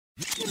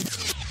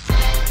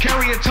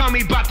Carrie and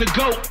Tommy about to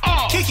go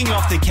off. Kicking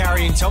off the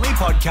Carrie and Tommy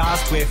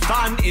podcast where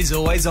fun is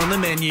always on the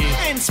menu.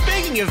 And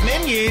speaking of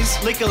menus,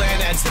 Liquorland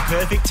adds the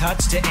perfect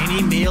touch to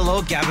any meal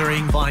or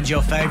gathering. Find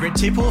your favourite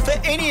tipple for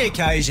any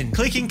occasion.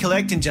 Click and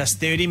collect in just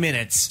 30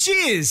 minutes.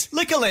 Cheers,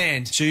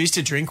 Liquorland. Choose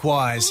to drink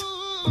wise.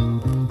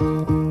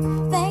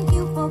 Thank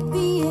you for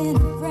being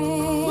a friend.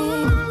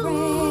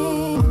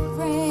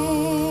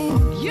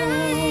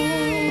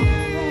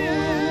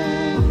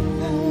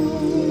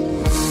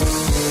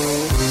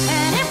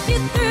 And if you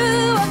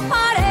threw a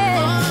party,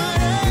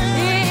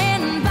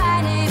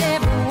 invited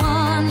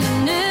everyone you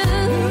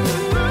knew,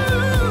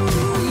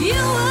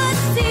 you would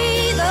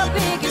see the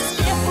biggest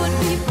gift would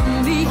be from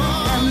me,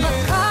 and the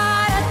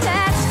card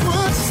attached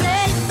would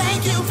say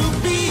thank you for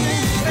being a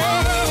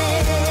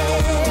friend.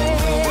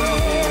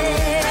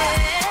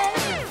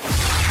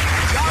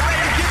 Y'all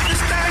ready to get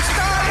this thing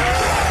started?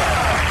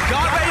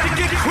 Y'all ready to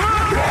get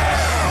crunk?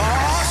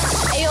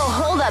 Hey, yo,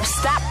 hold up.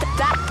 Stop.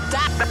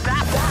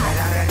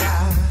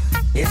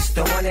 It's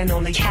the one and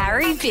only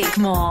Carrie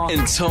Bickmore.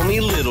 And Tommy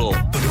Little.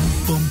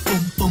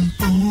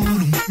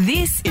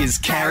 This is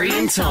Carrie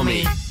and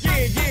Tommy.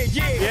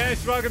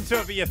 Yes, welcome to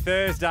it for your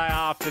Thursday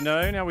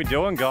afternoon. How we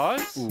doing,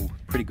 guys? Ooh,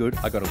 pretty good.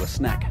 I got a little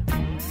snack.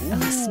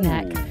 A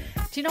snack.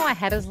 Do you know I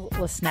had a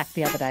little snack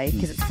the other day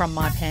because it's from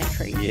my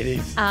pantry? Yeah, it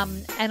is.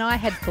 And I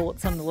had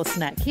thoughts on the little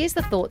snack. Here's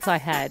the thoughts I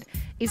had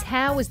is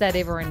how was that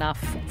ever enough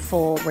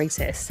for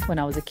recess when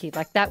I was a kid?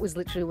 Like that was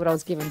literally what I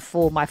was given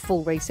for my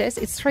full recess.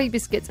 It's 3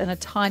 biscuits and a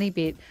tiny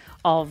bit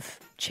of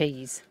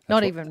cheese.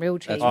 Not even real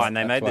cheese. Oh, and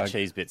they That's made the why-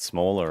 cheese bit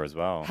smaller as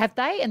well. Have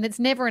they? And it's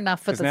never enough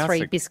for 'Cause the now 3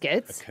 it's a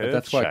biscuits. curved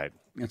That's why, shape.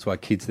 that's why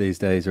kids these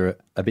days are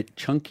a bit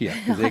chunkier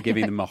because they're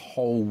giving them a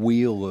whole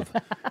wheel of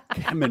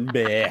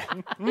camembert.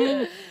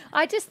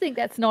 I just think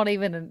that's not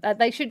even...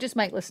 they should just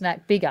make the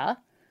snack bigger.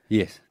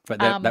 Yes, but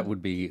that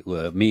would be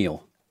a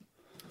meal.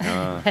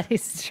 That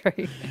is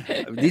true.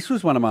 This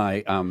was one of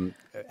my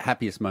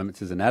happiest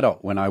moments as an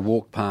adult when I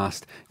walked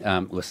past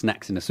with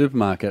snacks in a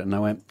supermarket and I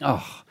went,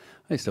 oh,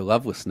 I used to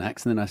love with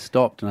snacks. And then I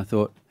stopped and I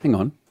thought, hang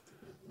on,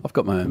 I've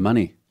got my own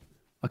money.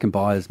 I can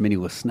buy as many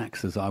with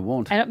snacks as I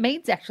want. And it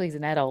means actually as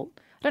an adult,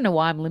 I don't know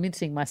why I'm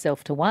limiting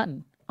myself to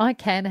one. I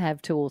can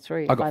have 2 or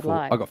 3 if I'd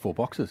like. I got 4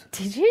 boxes.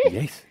 Did you?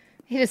 Yes.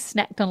 You just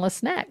snacked on the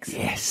snacks.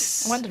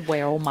 Yes. I wondered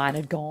where all mine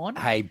had gone.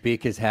 Hey,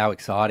 Bickers, how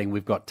exciting.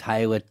 We've got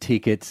Taylor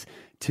tickets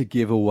to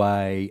give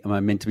away. Am I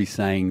meant to be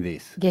saying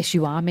this? Yes,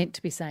 you are meant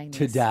to be saying this.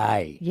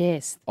 Today.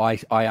 Yes. I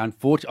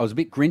unfortunately, I was a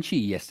bit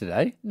grinchy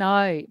yesterday.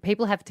 No,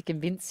 people have to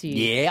convince you.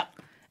 Yeah.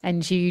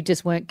 And you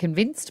just weren't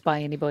convinced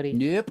by anybody.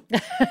 Nope.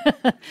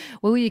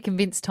 Will you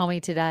convince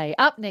Tommy today?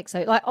 Up next,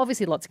 so like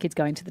obviously lots of kids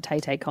going to the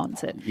Tay-Tay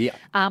concert. Yeah.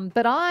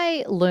 But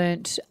I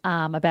learnt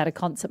about a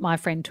concert my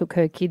friend took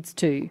her kids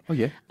to. Oh,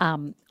 yeah.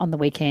 On the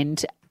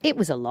weekend. It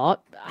was a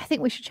lot. I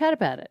think we should chat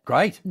about it.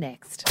 Great.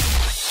 Next.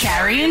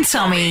 Carrie and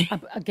Tommy.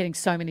 I'm getting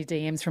so many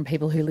DMs from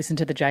people who listen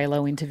to the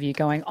J-Lo interview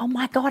going, oh,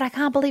 my God, I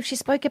can't believe she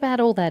spoke about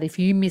all that. If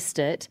you missed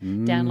it,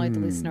 download the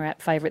Listener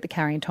app, favourite The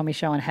Carrie and Tommy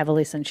Show and have a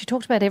listen. She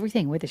talked about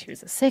everything, whether she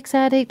was a sex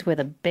addict,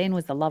 whether Ben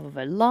was the love of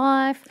her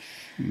life.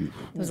 There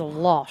was a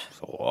lot.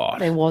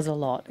 There was a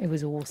lot. It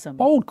was awesome.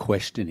 Bold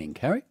questioning,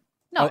 Carrie.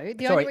 No, Oh,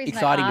 the sorry, only reason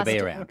exciting I to be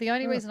asked, around. The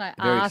only reason I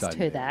Very asked exciting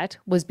her to be around. that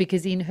was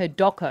because in her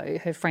doco,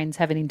 her friends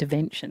have an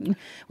intervention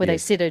where they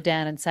sit her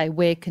down and say,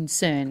 we're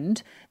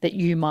concerned that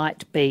you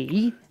might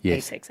be a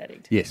Yes. sex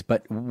addict. Yes,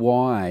 but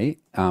why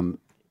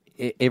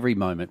every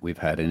moment we've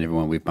had and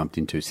everyone we've bumped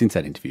into since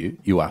that interview,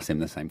 you ask them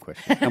the same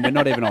question. And we're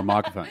not even on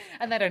microphone.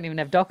 And they don't even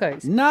have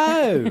docos.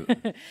 No.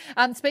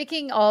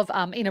 Speaking of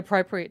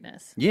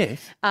inappropriateness,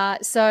 Yes.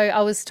 so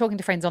I was talking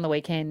to friends on the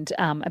weekend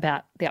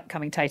about the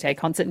upcoming Tay-Tay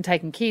concert and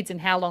taking kids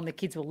and how long the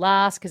kids will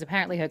last because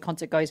apparently her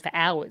concert goes for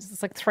hours.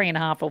 It's like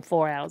 3.5 or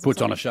 4 hours. or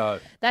Puts on a something.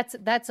 show.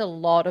 That's a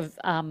lot of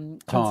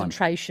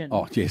concentration.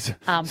 Oh, yes.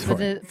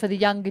 For the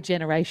younger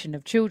generation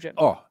of children.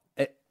 Oh,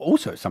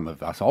 also some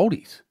of us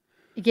oldies.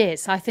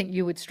 Yes, I think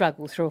you would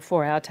struggle through a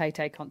 4-hour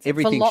Tay-Tay concert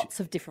Everything for lots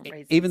of different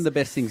reasons. Even the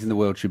best things in the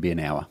world should be an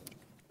hour.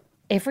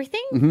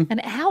 Everything? Mm-hmm. An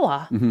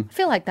hour? I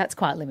feel like that's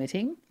quite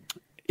limiting.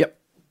 Yep.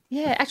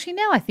 Yeah, actually,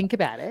 now I think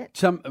about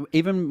it.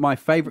 Even my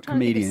favourite I'm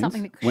trying to think of comedians,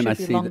 something that when I should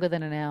be see longer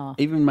than an hour.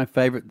 even my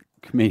favourite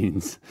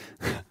comedians,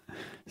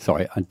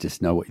 sorry, I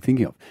just know what you're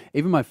thinking of.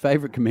 Even my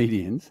favourite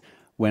comedians,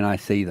 when I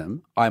see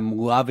them, I'm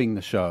loving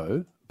the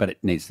show, but it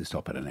needs to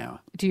stop at an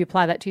hour. Do you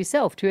apply that to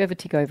yourself? Do you ever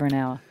tick over an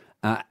hour?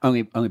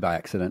 Only by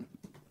accident.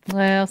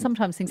 Well,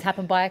 sometimes things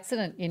happen by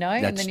accident, you know,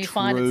 and That's then you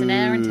find it's an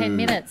hour and 10 true.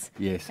 minutes.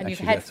 Yes, and actually, you've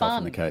had that's fun.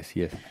 often the case,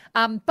 yes.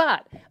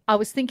 But I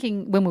was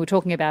thinking when we were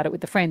talking about it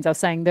with the friends, I was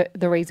saying that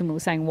the reason we were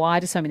saying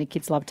why do so many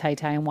kids love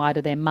Tay-Tay and why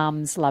do their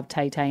mums love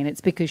Tay-Tay, and it's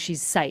because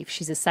she's safe.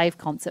 She's a safe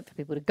concert for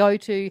people to go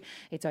to.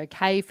 It's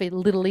okay for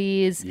little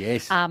ears.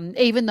 Yes.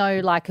 Even though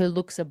like her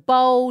looks are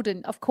bold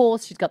and of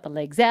course she's got the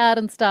legs out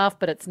and stuff,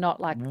 but it's not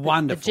like the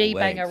Wonderful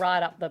G-banger legs.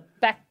 right up the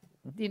back,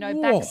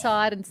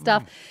 backside and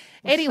stuff.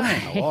 Anyway,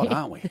 saying a lot,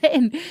 aren't we?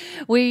 then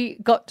we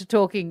got to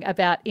talking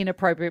about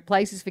inappropriate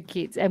places for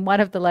kids, and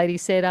one of the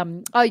ladies said,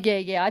 "Oh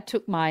yeah, I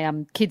took my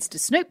kids to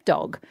Snoop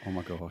Dogg." Oh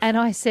my gosh. And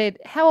I said,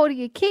 "How old are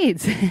your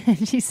kids?"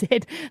 And she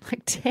said,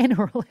 like 10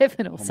 or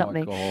 11 or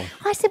something. God.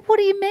 I said, "What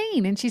do you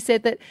mean?" And she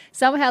said that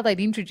somehow they'd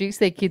introduced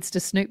their kids to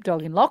Snoop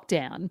Dogg in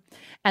lockdown,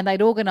 and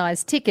they'd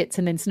organised tickets,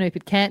 and then Snoop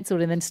had cancelled,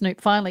 and then Snoop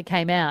finally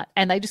came out,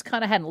 and they just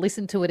kind of hadn't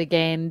listened to it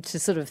again to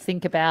sort of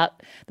think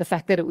about the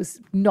fact that it was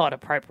not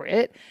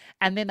appropriate.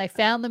 And then they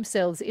found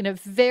themselves in a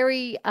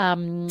very,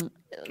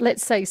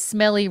 let's say,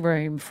 smelly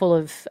room full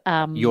of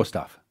Your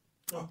stuff.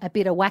 a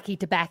bit of wacky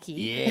tobacco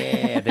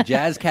Yeah, the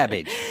jazz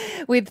cabbage.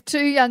 with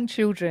two young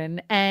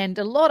children and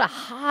a lot of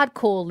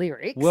hardcore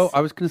lyrics. Well,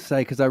 I was going to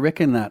say, because I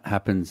reckon that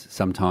happens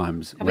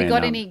sometimes. Have we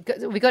got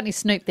any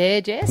Snoop there,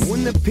 Jess?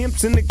 When the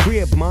pimp's in the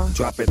crib, ma,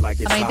 drop it like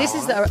it's I mean,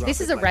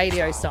 this is a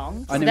radio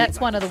song. So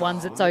that's one of the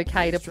ones that's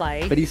okay to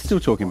play. But he's still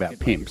talking about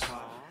pimps.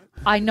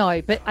 I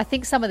know, but I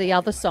think some of the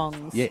other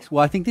songs. Yes.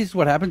 Well, I think this is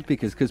what happens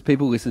because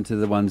people listen to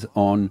the ones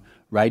on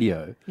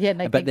radio. Yeah, and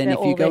they but think then they're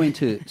if you all go there.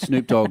 into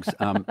Snoop Dogg's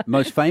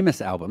most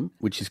famous album,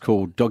 which is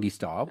called Doggy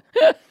Style,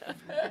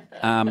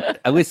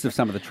 a list of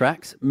some of the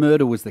tracks: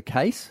 Murder Was the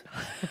Case,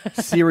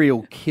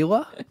 Serial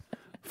Killer,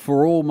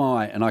 For All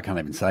My, and I can't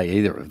even say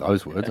either of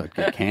those words, I'd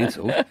get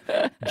cancelled,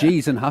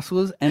 G's and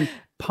Hustlers, and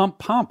Pump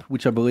Pump,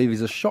 which I believe is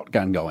a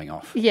shotgun going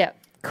off. Yeah.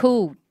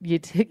 Cool, you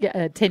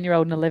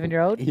 10-year-old and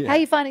 11-year-old. Yeah. How are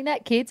you finding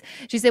that, kids?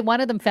 She said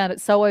one of them found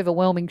it so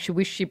overwhelming she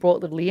wished she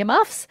brought little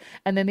earmuffs.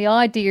 And then the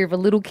idea of a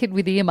little kid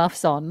with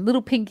earmuffs on,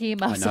 little pink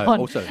earmuffs I know. on.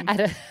 Also, at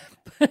a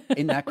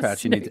in that crowd,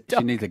 she Snoop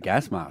needs Dogg. a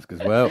gas mask as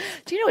well.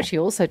 Do you know what she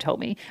also told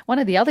me? One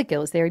of the other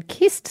girls there had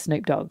kissed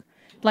Snoop Dogg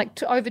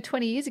like over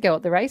 20 years ago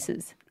at the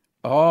races.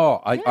 Oh,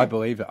 I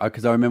believe it.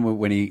 Because I remember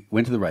when he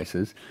went to the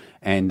races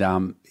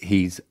and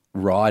his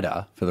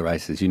rider for the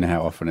races, you know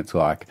how often it's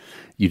like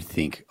you'd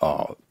think,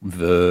 oh,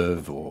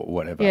 Verve or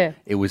whatever. Yeah.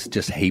 It was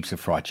just heaps of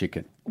fried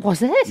chicken.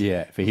 Was it?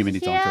 Yeah, for him and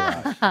his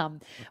entourage.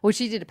 Well,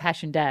 she did a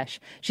Pash and Dash.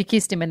 She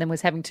kissed him and then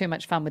was having too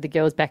much fun with the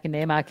girls back in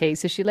their marquee,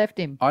 so she left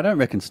him. I don't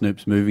reckon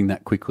Snoop's moving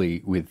that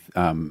quickly with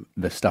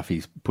the stuff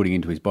he's putting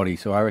into his body,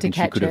 so I reckon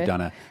she catch could her. have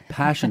done a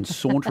Pash and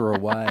saunter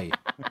away.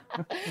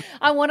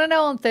 I want to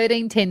know on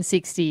 13 10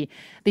 60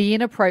 the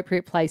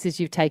inappropriate places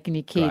you've taken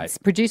your kids. Right.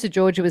 Producer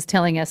Georgia was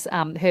telling us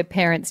her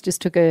parents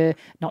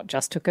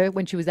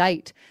when she was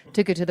 8,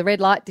 took her to the red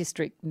light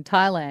district in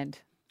Thailand.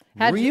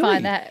 How did you Really?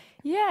 find that?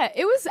 Yeah,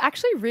 it was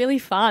actually really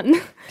fun.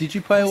 Did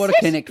you play a lot of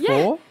Connect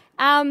 4?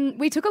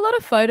 We took a lot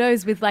of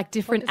photos with like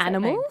different does that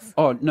mean? animals.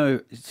 Oh,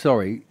 no,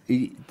 sorry.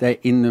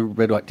 In the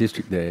red light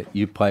district there,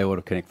 you play a lot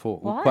of Connect 4.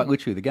 Why? Quite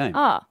literally the game.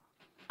 Oh,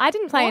 I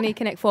didn't play any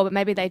Connect 4, but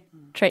maybe they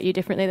treat you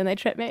differently than they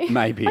treat me.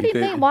 Maybe. What do you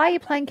mean? Why are you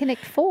playing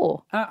Connect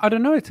 4? I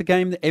don't know. It's a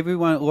game that a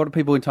lot of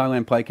people in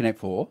Thailand play Connect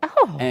 4.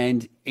 Oh.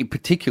 And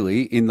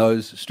particularly in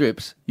those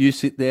strips, you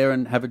sit there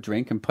and have a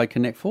drink and play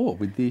Connect 4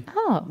 with the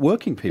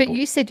working people. But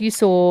you said you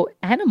saw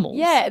animals.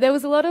 Yeah, there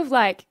was a lot of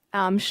like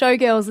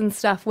showgirls and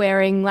stuff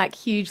wearing like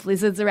huge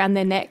lizards around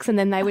their necks, and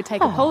then they would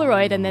take a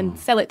Polaroid and then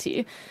sell it to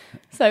you.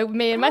 So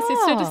me and my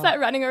sister just like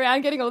running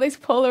around getting all these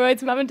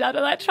Polaroids. Mum and Dad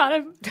are like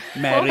trying to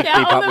Madly fork out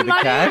keep all up the with the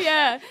money. cash.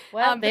 Yeah,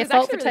 Well, but their it was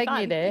fault actually for really taking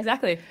you fun. there.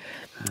 Exactly.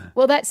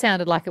 Well, that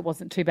sounded like it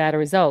wasn't too bad a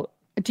result.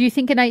 Do you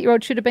think an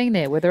 8-year-old should have been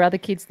there? Were there other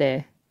kids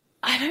there?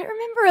 I don't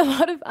remember a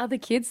lot of other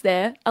kids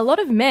there. A lot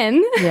of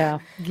men. Yeah.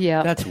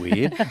 That's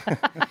weird.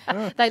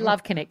 They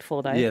love Connect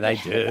 4 though. Yeah, they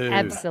do.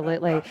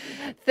 Absolutely.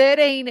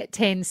 13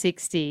 10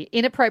 60.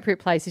 Inappropriate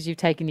places you've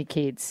taken your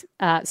kids.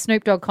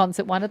 Snoop Dogg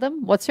concert, one of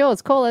them. What's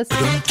yours? Call us.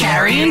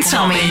 Carrie and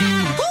Tommy.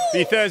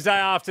 The Thursday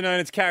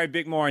afternoon, it's Carrie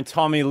Bickmore and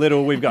Tommy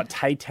Little. We've got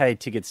Tay-Tay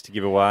tickets to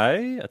give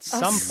away at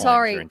some point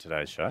sorry. during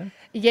today's show.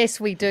 Yes,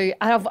 we do.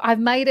 I've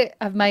made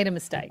a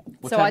mistake.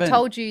 What's So I happened?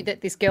 told you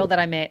that this girl that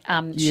I met,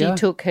 she Yeah.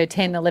 took her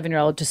 10,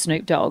 11-year-old to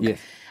Snoop Dogg. Yes.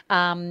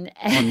 And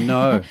Oh,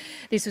 no.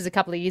 this was a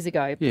couple of years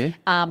ago. Yeah.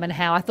 And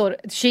how I thought,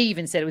 she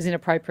even said it was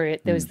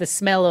inappropriate. There was the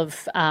smell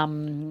of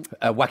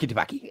Wacky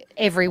tobacco.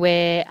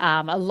 everywhere,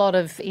 a lot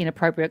of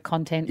inappropriate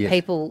content, Yes.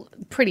 people,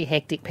 pretty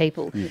hectic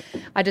people.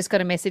 I just got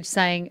a message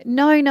saying,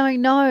 no,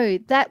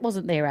 that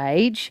wasn't their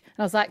age.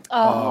 And I was like,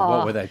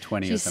 what were they,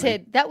 20 She or something?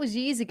 said, that was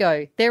years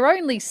ago. They're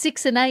only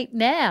 6 and 8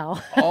 now.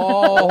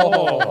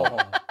 Oh.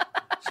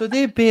 So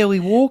they're barely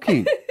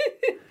walking.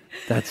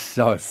 That's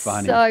so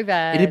funny. So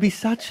bad. It'd be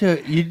such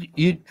a...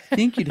 You'd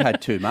think you'd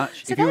had too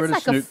much. So if you were at a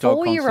that's like a Snoop Dogg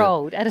concert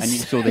 4-year-old at a and you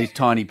saw these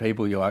tiny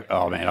people, you're like,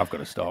 oh, man, I've got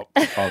to stop.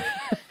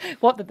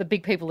 What, that the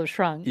big people have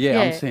shrunk?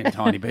 Yeah, I'm seeing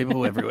tiny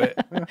people everywhere.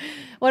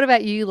 What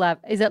about you, Lav?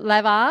 Is it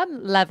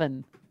Lavan?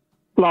 Lavin.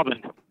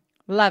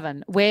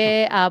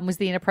 Where was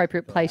the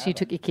inappropriate place you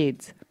took your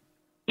kids?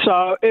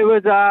 So it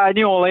was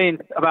New Orleans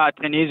about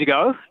 10 years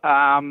ago.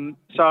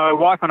 So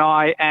wife and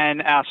I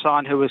and our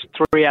son, who was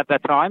 3 at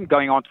that time,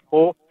 going on to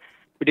 4,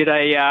 we did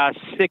a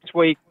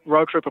 6-week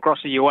road trip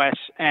across the U.S.,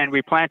 and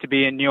we planned to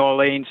be in New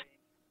Orleans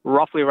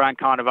roughly around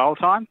Carnival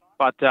time.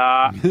 But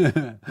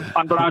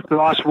unbeknownst to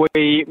us,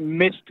 we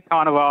missed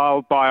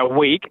Carnival by a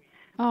week,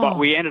 but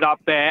we ended up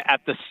there at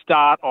the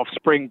start of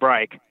spring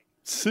break.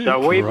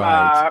 So we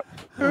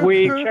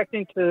checked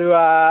into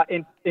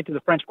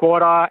the French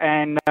Quarter,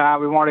 and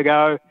we wanted to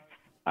go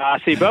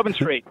see Bourbon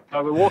Street.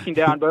 So we're walking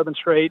down Bourbon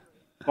Street,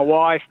 my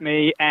wife,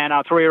 me, and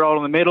our 3-year-old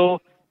in the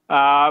middle.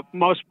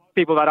 Most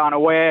people that aren't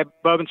aware,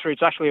 Bourbon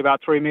Street's actually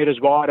about 3 meters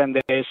wide, and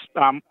there's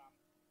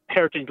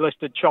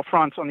heritage-listed shop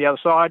fronts on the other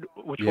side,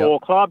 which were all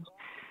clubs.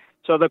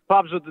 So the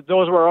clubs, the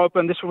doors were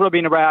open. This would have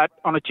been about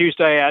on a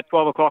Tuesday at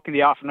 12 o'clock in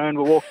the afternoon.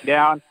 We're walking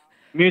down.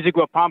 Music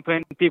were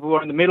pumping. People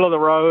were in the middle of the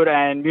road,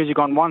 and music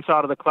on one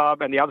side of the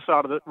club and the other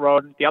side of the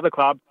road, the other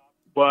club,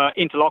 were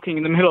interlocking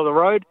in the middle of the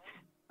road.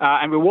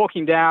 And we're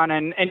walking down,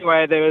 and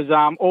anyway, there was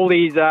all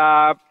these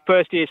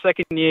first-year,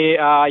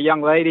 second-year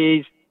young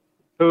ladies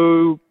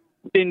who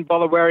didn't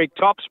bother wearing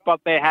tops, but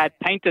they had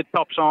painted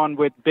tops on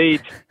with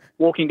beads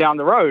walking down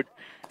the road.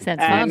 Sounds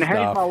And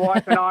fun. my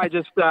wife and I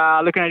just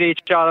looking at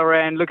each other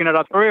and looking at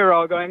our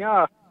 3-year-old going,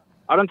 I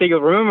don't think you'll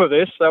remember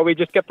this. So we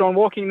just kept on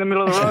walking in the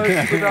middle of the road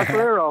with our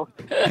 3-year-old.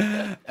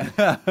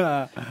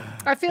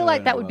 I feel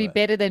like that would be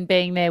better than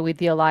being there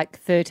with your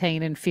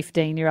 13 and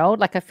 15-year-old.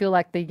 Like, I feel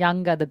like the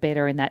younger the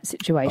better in that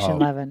situation,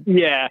 Levin.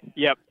 Yeah,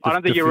 yep. I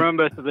don't think you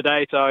remember us of the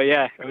day. So,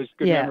 yeah, it was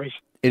good memories.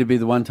 It'd be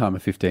the one time a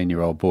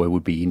 15-year-old boy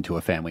would be into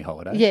a family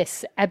holiday.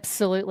 Yes,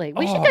 absolutely.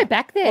 We should go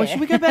back there. Oh, should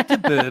we go back to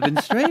Bourbon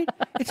Street?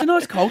 It's a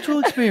nice cultural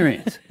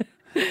experience.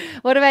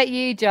 What about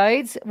you,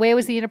 Jodes? Where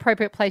was the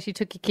inappropriate place you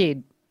took your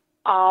kid?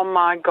 Oh,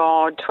 my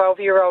God,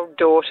 12-year-old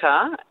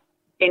daughter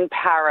in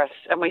Paris,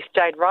 and we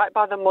stayed right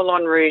by the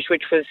Moulin Rouge,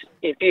 which was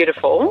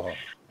beautiful.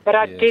 But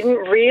I didn't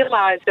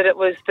realise that it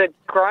was the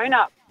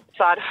grown-up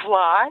side of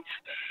life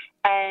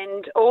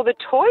and all the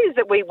toys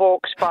that we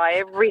walked by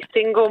every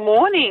single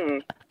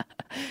morning.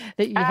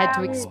 That you had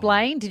to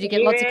explain? Did you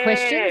get lots of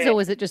questions, or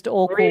was it just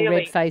all cool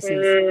red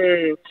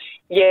faces?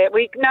 Yeah,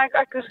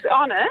 I was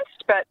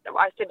honest, but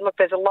I said, look,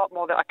 there's a lot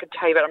more that I could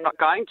tell you, but I'm not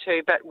going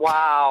to. But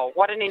wow,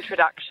 what an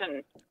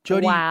introduction.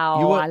 Jodie,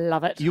 wow, I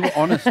love it. You were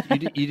honest.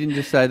 You didn't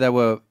just say they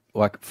were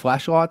like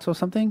flashlights or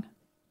something?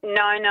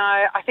 No.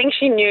 I think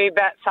she knew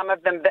about some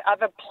of them, the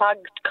other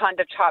plugged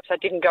kind of types. I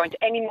didn't go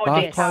into any more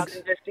details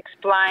and just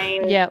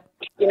explain,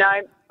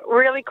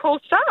 really cool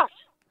stuff.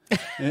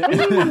 Good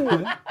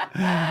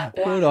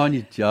on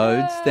you,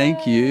 Jodes.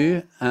 Thank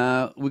you.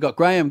 We got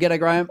Graham. G'day,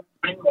 Graham.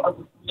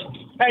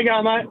 How you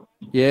going, mate?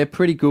 Yeah,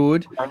 pretty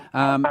good.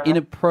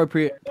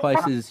 Inappropriate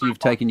places you've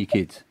taken your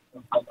kids.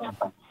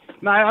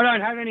 Mate, I don't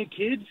have any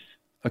kids.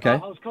 Okay. I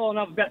was calling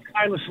up about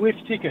Taylor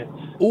Swift tickets.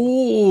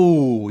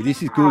 Oh,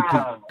 this is good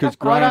because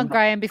Graham. Hold on,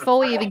 Graham. Before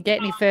we even get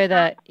any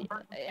further,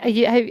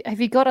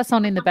 have you got us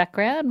on in the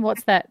background?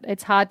 What's that?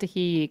 It's hard to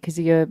hear you because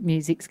your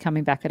music's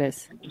coming back at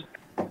us.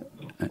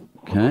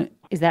 Okay.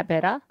 Is that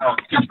better? Hold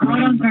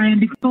on, Graham.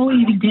 Before we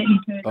even get any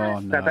further. Oh,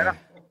 no.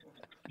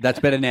 That's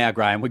better now,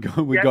 Graham. We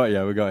got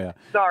you.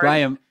 Sorry.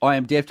 Graham, I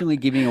am definitely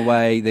giving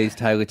away these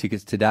Taylor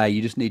tickets today.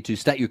 You just need to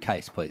state your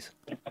case, please.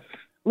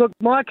 Look,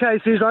 my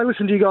case is I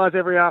listen to you guys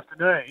every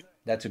afternoon.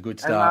 That's a good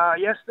start.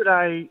 And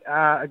yesterday,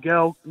 a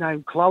girl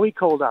named Chloe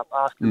called up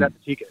asking about the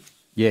tickets.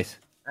 Yes.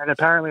 And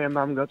apparently her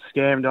mum got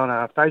scammed on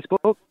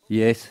Facebook.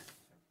 Yes.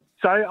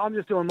 So I'm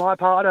just doing my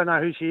part. I don't know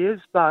who she is,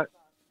 but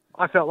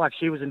I felt like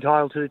she was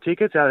entitled to the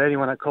tickets out of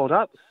anyone that called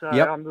up. So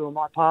I'm doing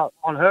my part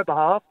on her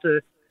behalf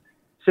to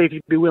see if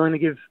you'd be willing to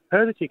give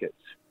her the tickets.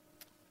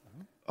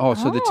 Oh,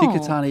 so the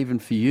tickets aren't even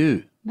for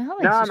you. No,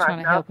 he's just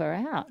trying to help her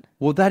out.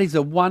 Well, that is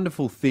a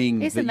wonderful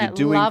thing Isn't that that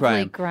you're doing, lovely,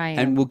 Graham. Graham?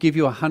 And we'll give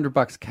you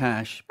 $100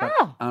 cash. But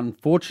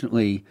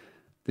unfortunately,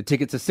 the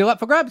tickets are still up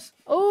for grabs.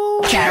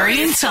 Oh,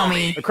 Carrie and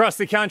Tommy. Across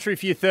the country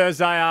for your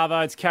Thursday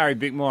Arvo, it's Carrie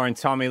Bickmore and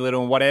Tommy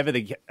Little. And whatever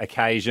the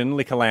occasion,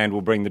 Liquorland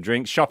will bring the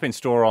drinks. Shop in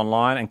store,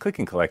 online, and click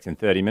and collect in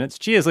 30 minutes.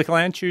 Cheers,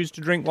 Liquorland. Choose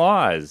to drink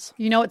wise.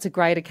 You know it's a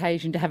great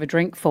occasion to have a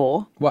drink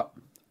for? What?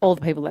 All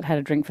the people that had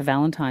a drink for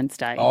Valentine's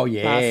Day Oh,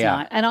 yeah. last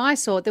night. And I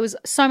saw there was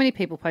so many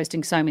people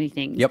posting so many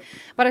things. Yep.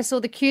 But I saw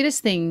the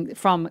cutest thing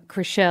from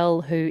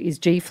Chriselle, who is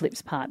G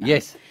Flip's partner.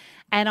 Yes.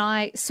 And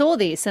I saw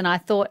this and I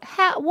thought,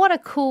 what a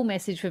cool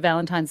message for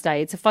Valentine's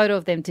Day. It's a photo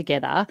of them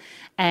together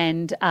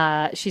and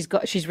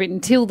she's written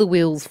till the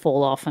wheels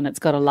fall off and it's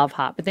got a love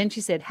heart. But then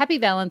she said, Happy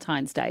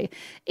Valentine's Day.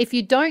 If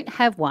you don't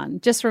have one,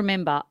 just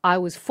remember I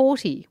was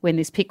 40 when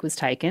this pic was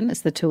taken.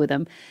 It's the two of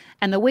them.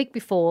 And the week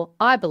before,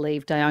 I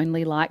believed I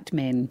only liked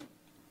men.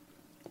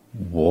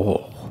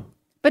 Whoa.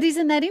 But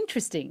isn't that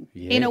interesting?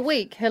 Yeah. In a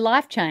week, her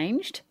life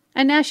changed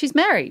and now she's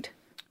married.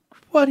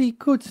 Bloody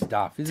good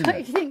stuff, isn't Don't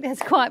it? you think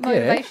that's quite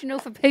motivational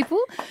for people?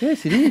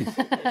 Yes, it is.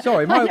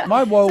 Sorry,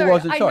 my wall Sorry,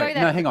 wasn't. I know Sorry,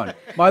 that. no, hang on.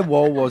 My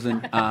wall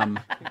wasn't.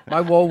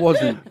 My wall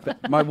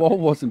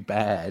wasn't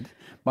bad.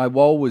 My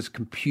wall was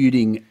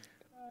computing.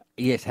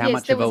 Yes, how Yes,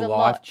 much there of a was a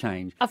life lot.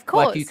 change? Of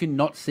course. Like you can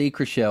not see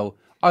Chriselle.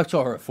 I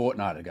saw her a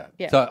fortnight ago,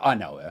 Yeah. so I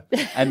know her.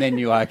 And then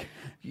you're like,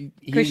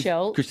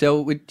 Chriselle.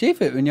 Chriselle with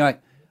Jeffet, and you're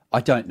like, I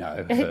don't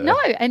know. her. No,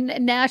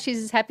 and now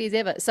she's as happy as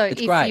ever. So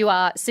if great. you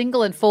are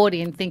single and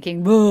 40 and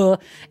thinking,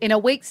 "Ugh," in a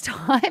week's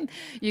time,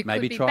 you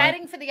Maybe could be try it.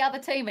 batting for the other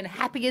team and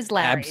happy as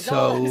Larry. is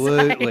all I'm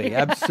Absolutely, saying.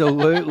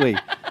 absolutely.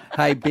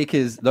 Hey,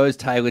 Bickers, those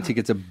Taylor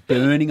tickets are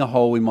burning a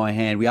hole in my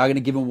hand. We are going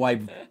to give them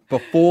away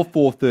before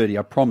 4:30,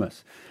 I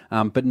promise.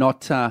 But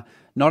not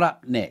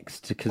up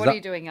next. What are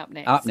you doing up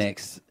next? Up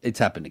next, it's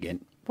happened again.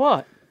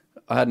 What?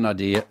 I had an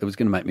idea. It was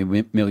going to make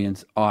me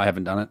millions. I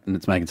haven't done it, and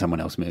it's making someone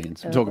else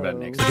millions. We'll talk about it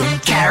next.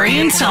 Carrie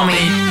and Tommy.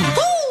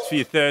 For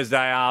your Thursday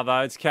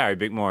Arvo, it's Carrie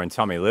Bickmore and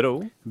Tommy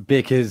Little.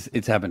 Bickers,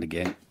 it's happened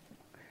again.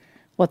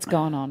 What's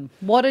going on?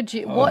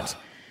 What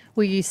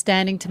were you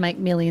standing to make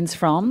millions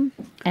from?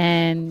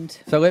 And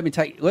So let me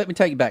take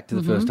you back to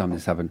the first time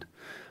this happened.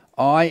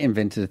 I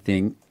invented a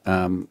thing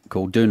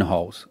called doona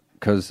holes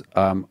because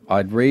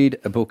I'd read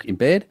a book in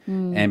bed,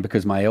 and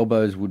because my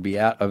elbows would be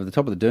out over the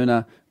top of the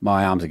doona,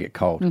 my arms would get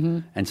cold.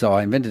 And so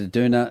I invented a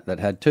doona that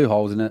had 2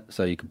 holes in it,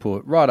 so you could pull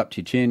it right up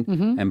to your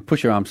chin and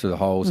push your arms through the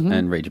holes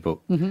and read your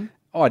book.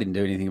 I didn't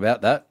do anything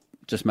about that.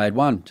 Just made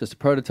one, just a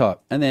prototype.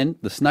 And then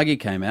the Snuggie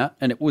came out,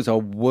 and it was a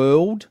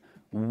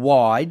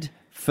worldwide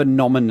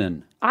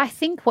phenomenon. I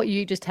think what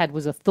you just had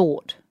was a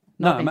thought,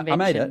 not an invention. I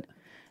made it.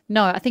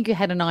 No, I think you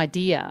had an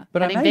idea.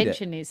 But an I made it.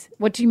 invention is.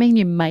 What do you mean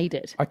you made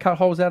it? I cut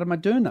holes out of my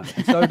doona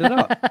and sewed it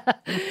up.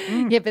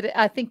 Yeah, but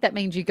I think that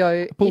means you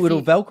go. Put if little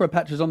you Velcro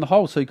patches on the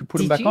holes so you could put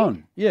them Did back you?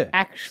 on. Yeah.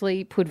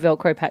 actually put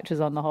Velcro patches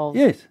on the holes.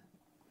 Yes.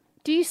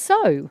 Do you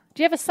sew?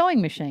 Do you have a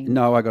sewing machine?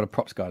 No, I got a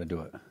props guy to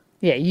do it.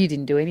 Yeah, you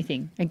didn't do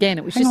anything. Again,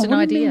 it was Hang just on, an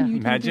what do you idea. mean you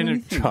didn't do Imagine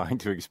anything? trying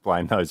to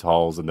explain those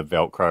holes and the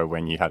Velcro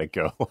when you had a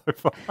girl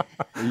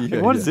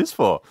over. What is this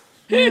for?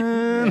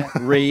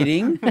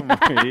 Reading.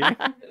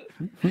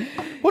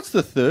 What's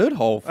the third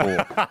hole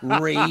for?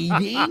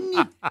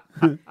 Reading.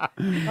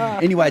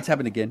 Anyway, it's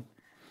happened again.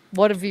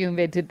 What have you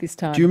invented this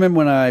time? Do you remember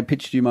when I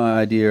pitched you my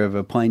idea of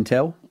a plain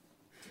tell?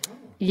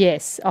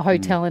 Yes, a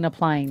hotel in a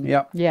plane.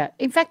 Yep. Yeah.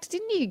 In fact,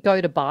 didn't you go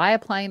to buy a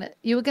plane?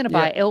 You were going to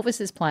buy Yep.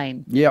 Elvis's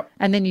plane. Yep.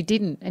 And then you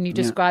didn't, and you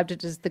described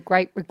it as the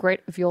great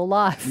regret of your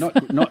life. Not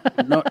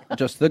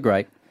just the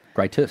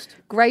greatest.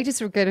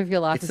 Greatest regret of your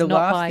life is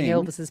not buying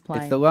Elvis's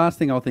plane. It's the last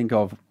thing I'll think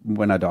of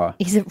when I die.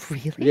 Is it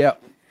really? Yeah.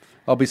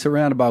 I'll be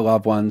surrounded by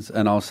loved ones,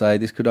 and I'll say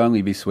this could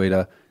only be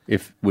sweeter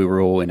if we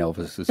were all in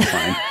Elvis's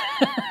plane,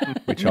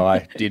 which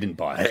I didn't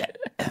buy.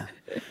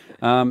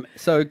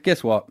 So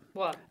guess what?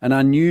 What? An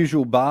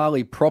unusual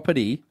Bali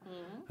property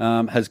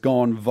has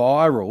gone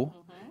viral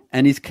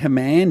and is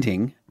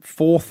commanding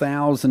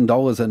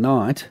 $4,000 a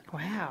night.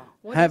 Wow.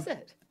 What is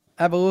it?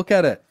 Have a look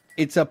at it.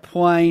 It's a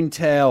plain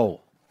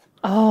tell.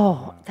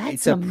 Oh, that's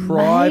It's a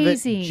private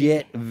amazing.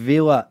 jet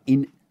villa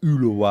in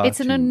Uluwatu. It's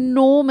an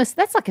enormous,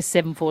 that's like a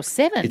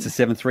 747. It's a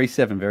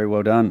 737. Very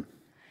well done.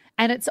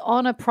 And it's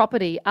on a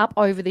property up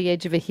over the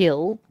edge of a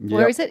hill.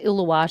 Where Yep. is it?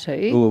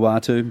 Uluwatu.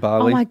 Uluwatu,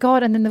 Bali. Oh my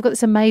God. And then they've got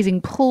this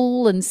amazing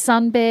pool and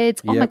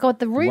sunbeds. Oh my Yep. God.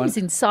 The rooms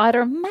inside are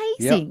Yep.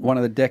 amazing. One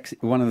of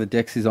the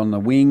decks is on the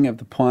wing of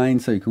the plane,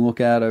 so you can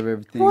look out over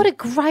everything. What a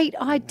great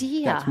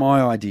idea. That's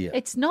my idea.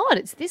 It's not.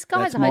 It's this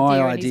guy's That's my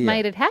idea, and he's idea.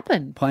 made it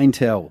happen. Plain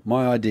tell,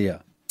 my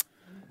idea.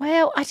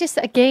 Well,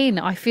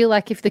 I feel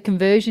like if the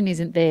conversion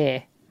isn't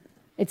there,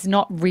 it's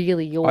not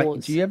really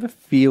yours. Do you ever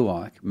feel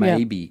like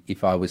maybe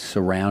if I was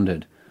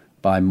surrounded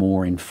by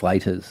more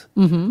inflators,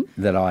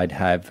 that I'd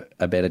have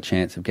a better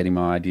chance of getting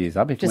my ideas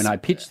up? If Just when I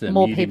pitch them,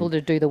 more you people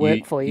didn't- to do the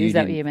work for you. Is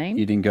that what you mean?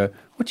 You didn't go,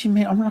 what do you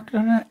mean? I'm not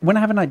going to. When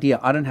I have an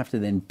idea, I don't have to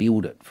then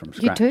build it from You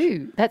scratch.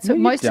 do. That's No, what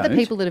you most of the don't.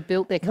 people that have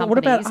built their What companies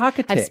about have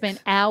architects?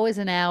 spent hours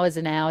and hours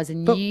and hours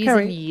and But years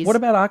Carrie, and years. what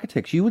about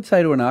architects? You would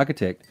say to an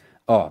architect,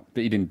 oh,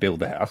 but you didn't build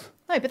the house.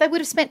 No, but they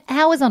would have spent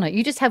hours on it.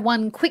 You just have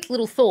one quick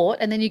little thought,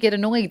 and then you get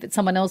annoyed that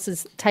someone else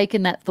has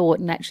taken that thought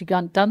and actually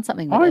done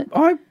something with it.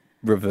 I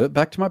revert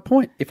back to my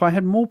point. If I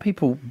had more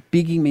people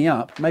bigging me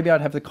up, maybe I'd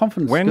have the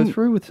confidence to go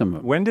through with some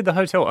of them. When did the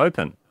hotel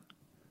open?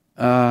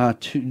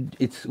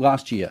 It's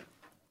last year.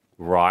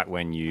 Right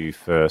when you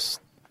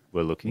first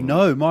were looking?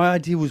 No, my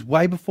idea was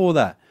way before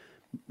that.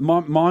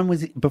 Mine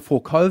was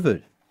before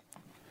COVID.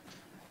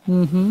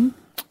 Mm-hmm.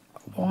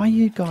 Why are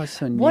you guys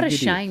so negative? What a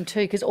shame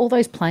too, because all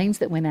those planes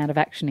that went out of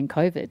action in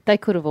COVID, they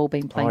could have all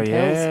been plane Oh,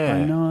 tells. yeah.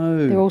 I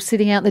know. They're all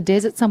sitting out in the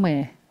desert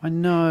somewhere. I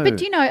know.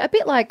 But you know, a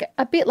bit like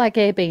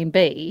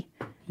Airbnb.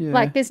 Yeah.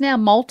 Like there's now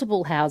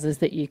multiple houses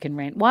that you can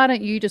rent. Why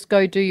don't you just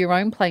go do your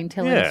own plane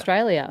tell in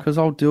Australia? Because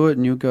I'll do it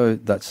and you'll go,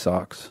 that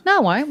sucks. No,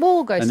 I won't. We'll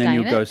all go And then stay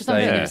you'll in it. go As long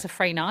as stay you in give it. us a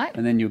free night.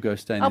 And then you'll go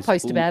stay in I'll this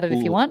post about it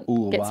if you want. Get some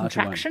Uluwatu one.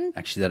 traction.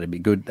 Actually, that'd be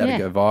good. That'd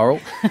Yeah. go viral.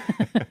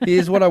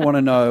 Here's what I want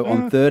to know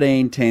on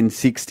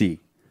 131060.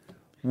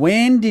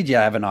 When did you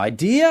have an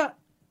idea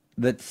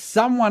that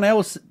someone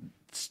else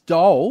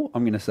stole,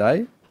 I'm going to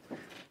say,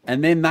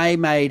 and then they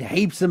made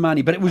heaps of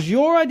money, but it was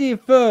your idea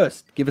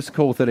first? Give us a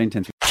call,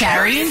 131060.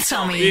 Carrie and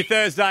Tommy. Your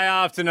Thursday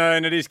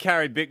afternoon, it is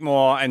Carrie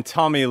Bickmore and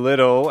Tommy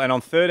Little. And on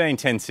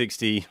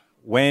 131060,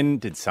 when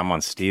did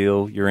someone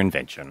steal your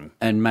invention?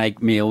 And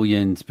make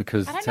millions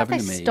because I it's don't know if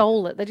happened they to me.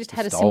 stole it. They just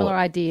had a Stole similar it.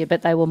 idea,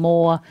 but they were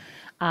more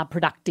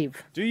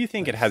productive. Do you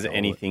think it has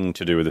anything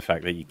to do with the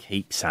fact that you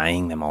keep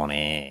saying them on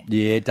air?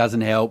 Yeah, it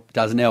doesn't help.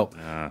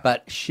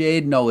 But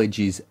shared knowledge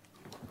is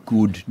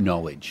good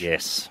knowledge.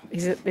 Yes.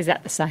 Is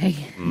that the saying?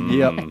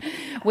 Yep.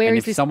 Where and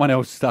is if this? someone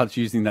else starts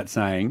using that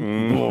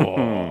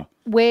saying,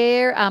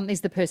 Where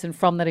is the person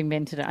from that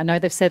invented it? I know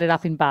they've set it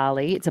up in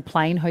Bali. It's a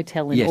plain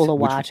hotel in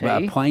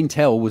Uluwatu. Plain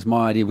Tell was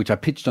my idea, which I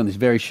pitched on this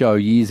very show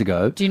years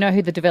ago. Do you know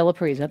who the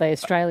developer is? Are they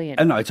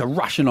Australian? No, it's a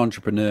Russian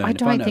entrepreneur. I and if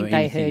don't know think they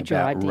anything heard your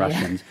about idea.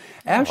 Russians.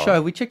 Our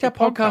show, we checked our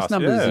podcast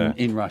numbers yeah.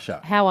 in Russia.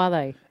 How are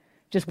they?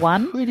 Just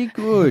one? Pretty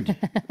good.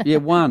 Yeah,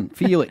 one.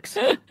 Felix.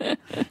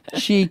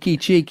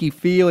 Cheeky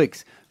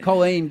Felix.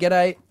 Colleen,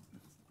 g'day.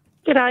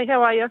 G'day,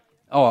 how are you?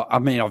 Oh, I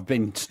mean, I've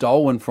been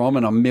stolen from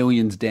and I'm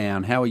millions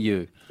down. How are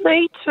you?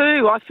 Me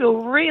too. I feel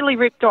really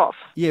ripped off.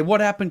 Yeah,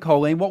 what happened,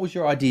 Colleen? What was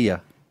your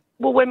idea?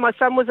 Well, when my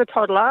son was a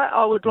toddler,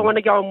 I would want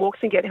to go on walks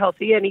and get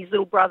healthy, and his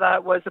little brother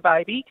was a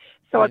baby.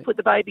 So I'd put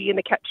the baby in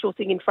the capsule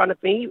thing in front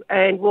of me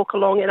and walk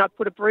along, and I'd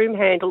put a broom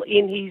handle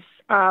in his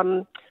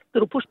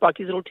little push bike,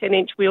 his little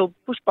 10-inch wheel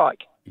push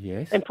bike,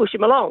 Yes. and push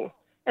him along.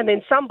 And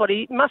then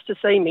somebody must have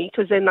seen me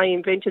because then they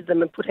invented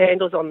them and put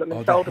handles on them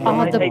and sold them. Oh,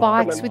 and the they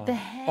bikes them. with the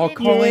handles. Oh,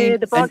 Colleen. Yeah,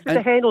 the bikes with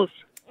the handles.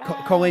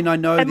 Colleen, I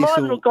know And this my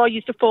will... little guy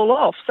used to fall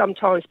off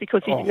sometimes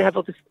because he didn't have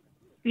all this.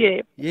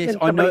 Yeah. Yes, and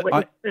I know. somebody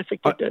went and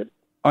perfected it.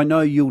 I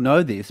know you'll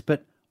know this,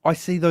 but I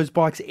see those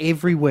bikes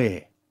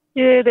everywhere.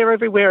 Yeah, they're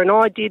everywhere, and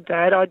I did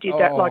that.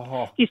 Like,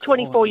 Oh, he's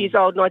 24 years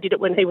old, and I did it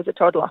when he was a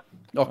toddler.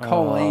 Oh,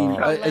 Colleen,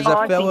 as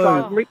I a fellow...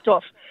 think I'm ripped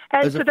off.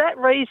 And for that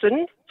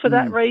reason,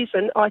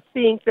 I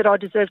think that I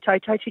deserve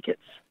Tay-Tay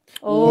tickets.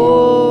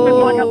 Oh.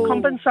 It might help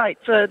compensate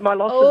for my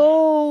losses.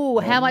 Oh,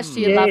 how much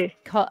do you Yeah.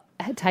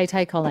 love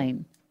Tay-Tay,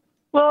 Colleen?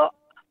 Well,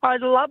 I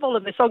love all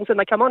of their songs when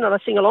they come on, and I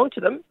sing along to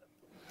them.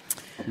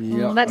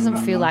 Well, that doesn't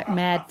feel like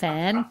mad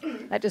fan.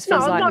 That just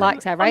feels I'm like not-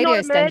 likes our I'm radio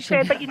not a mad station.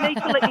 fan, but you need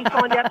to let me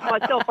find out for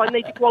myself. I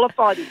need to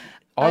qualify this.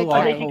 I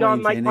like I need to go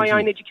and Colleen's make my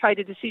energy. own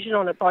educated decision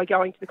on it by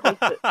going to the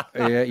concert.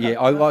 Yeah,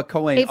 I like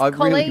Colleen. If I really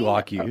Colleen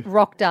like you.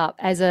 rocked up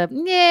as I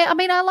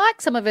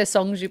like some of her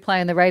songs you play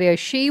on the radio.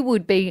 She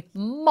would be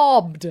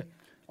mobbed.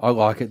 I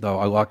like it, though.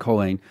 I like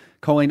Colleen.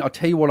 Colleen, I'll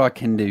tell you what I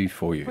can do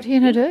for you. What are you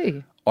going to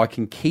do? I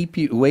can keep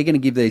you... We're going to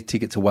give these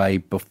tickets away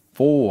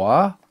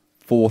before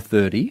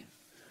 4:30.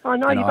 I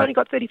know, you've only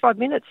got 35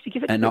 minutes to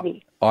give it And to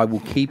me. I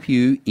will keep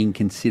you in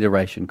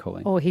consideration,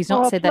 Colleen. Oh, he's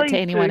not said that to please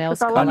anyone do, else,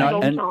 'cause I love Colleen. you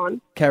long and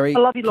time. Carrie, I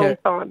love you long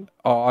time.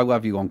 Oh, I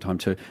love you long time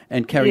too.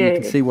 And Carrie, you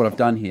can Yeah. see what I've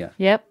done here.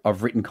 Yep.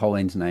 I've written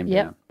Colleen's name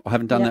Yep. down. I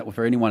haven't done Yep. that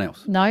for anyone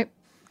else. No,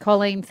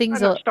 Colleen,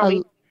 things I know, are...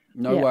 Tommy.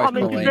 No Yeah. worries, I'm a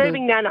Colleen.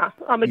 deserving nana.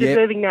 I'm a Yep.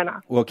 deserving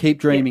nana. Well, keep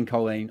dreaming,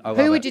 Colleen. I love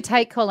Who would it. you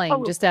take, Colleen,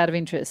 Oh. just out of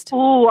interest?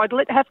 Oh,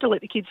 have to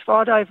let the kids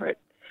fight over it.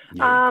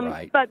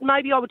 Great. But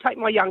maybe I would take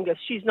my youngest.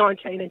 She's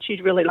 19 and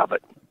she'd really love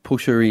it.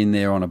 Push her in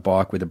there on a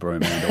bike with a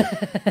broom handle.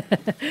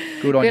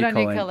 Good on Good you, on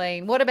Colleen. you,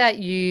 Colleen. What about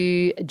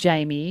you,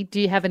 Jamie? Do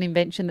you have an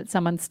invention that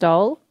someone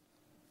stole?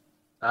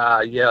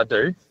 Yeah, I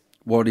do.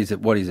 What is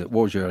it? What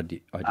was your idea?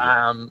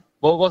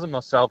 Well, it wasn't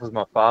myself, it was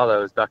my father.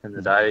 It was back in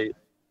the day,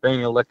 being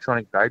an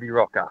electronic baby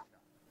rocker.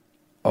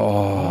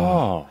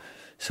 Oh.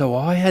 So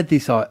I had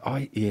this.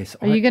 Yes.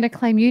 Are you going to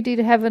claim you did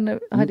have an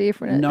idea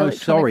for an No,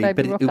 electronic sorry, baby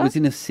but it rocker? was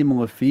in a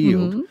similar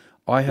field. Mhm.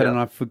 I had, and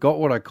I forgot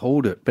what I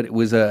called it, but it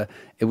was a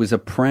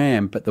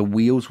pram, but the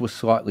wheels were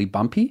slightly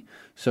bumpy,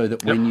 so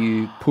that when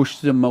you push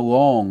them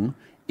along,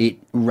 it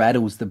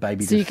rattles the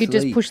baby. So to you could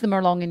just sleep. push them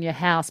along in your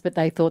house, but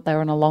they thought they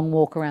were on a long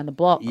walk around the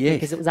block Yes.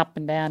 because it was up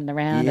and down and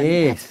around. And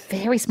Yes.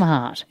 that's very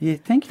smart. Yeah,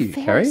 thank you,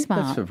 Very Carrie.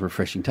 smart. That's a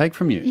refreshing take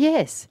from you.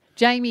 Yes.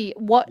 Jamie,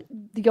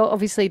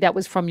 obviously that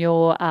was from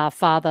your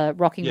father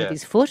rocking with Yeah.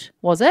 his foot,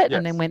 was it? Yes.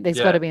 And then there's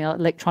Yeah. got to be an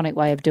electronic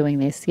way of doing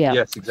this. Yeah.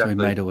 Yes, So exactly.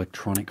 he made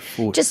electronic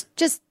foot.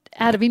 Just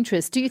out of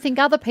interest, do you think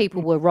other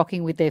people were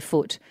rocking with their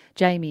foot,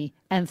 Jamie,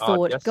 and I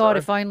thought, guess God, so.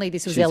 if only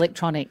this was She's-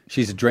 electronic?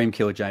 She's a dream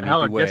killer, Jamie.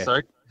 I beware. guess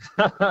so,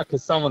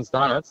 because someone's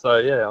done it. So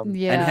yeah.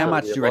 Yeah. And how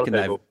much do you a lot of reckon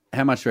they've? people.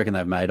 How much do you reckon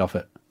they've made off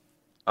it?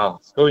 Oh,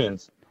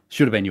 squillions.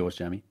 Should have been yours,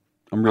 Jamie.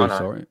 I'm really I know.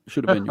 sorry.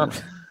 Should have been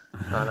yours.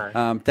 I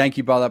know. Thank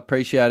you, brother.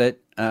 Appreciate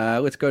it.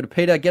 Let's go to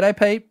Peter. G'day,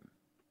 Pete.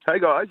 Hey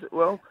guys,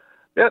 well,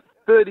 about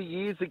 30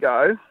 years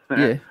ago,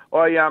 Yeah.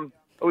 I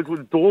was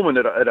with Dorman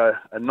at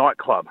a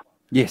nightclub.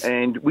 Yes.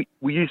 And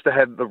we used to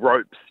have the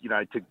ropes,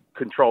 to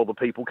control the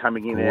people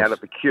coming in and out course.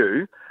 of the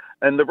queue.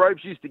 And the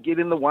ropes used to get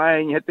in the way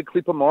and you had to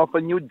clip them off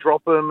and you would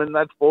drop them and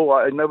they'd fall.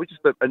 And they were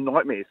just a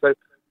nightmare. So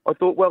I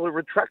thought, well, a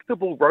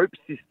retractable rope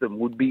system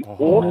would be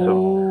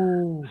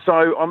awesome.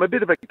 So I'm a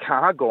bit of a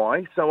car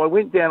guy. So I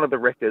went down to the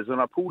wreckers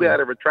and I pulled out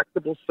a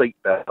retractable seat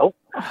belt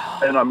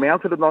and I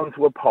mounted it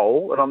onto a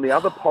pole. And on the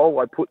other pole,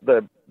 I put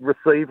the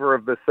receiver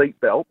of the seat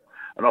belt.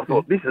 And I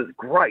thought, this is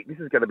great. This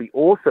is going to be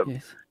awesome.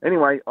 Yes.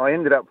 Anyway, I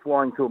ended up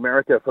flying to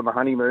America for the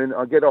honeymoon.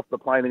 I get off the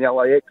plane in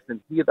LAX, and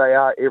here they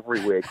are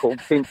everywhere,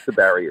 called sensor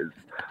barriers.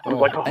 I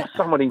was like,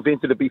 someone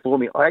invented it before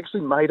me. I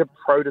actually made a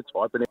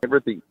prototype and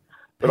everything,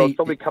 but I was Pete-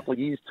 probably a couple of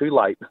years too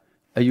late.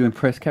 Are you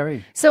impressed,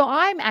 Carrie? So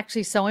I'm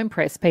actually so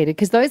impressed, Peter,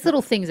 because those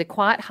little things are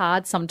quite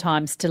hard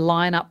sometimes to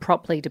line up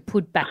properly to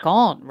put back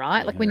on,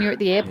 right? Like when you're at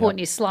the airport and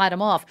you slide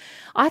them off.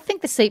 I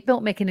think the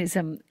seatbelt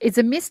mechanism is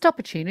a missed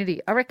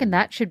opportunity. I reckon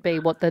that should be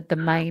what the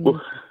main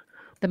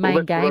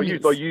game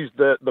is. I used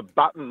the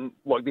button,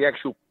 like the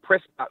actual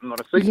press button on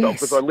a seatbelt, Yes.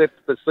 because I left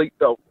the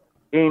seatbelt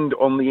end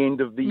on the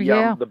end of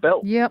the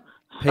belt. Yep.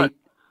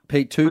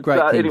 Pete, two great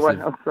things. Anyway,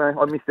 have-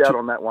 I missed out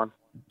on that one.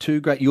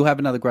 You'll have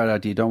another great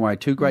idea. Don't worry.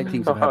 Two great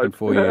things have happened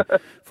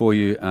for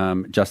you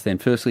just then.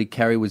 Firstly,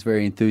 Carrie was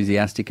very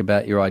enthusiastic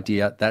about your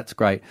idea. That's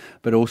great.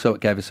 But also it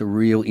gave us a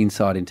real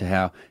insight into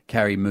how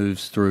Carrie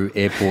moves through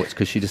airports,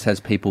 because she just has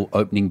people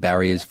opening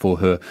barriers for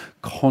her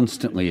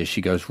constantly as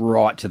she goes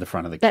right to the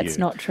front of the queue. That's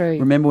not true.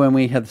 Remember when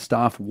we had the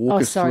staff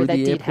walk us through that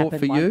the did airport happen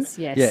for you? once.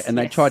 Yes, yeah, and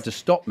they yes. tried to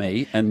stop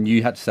me, and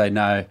you had to say,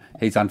 no,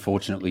 he's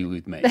unfortunately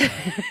with me.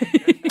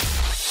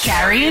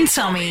 Carrie and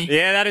Tommy.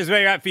 Yeah, that is where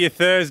you're at for your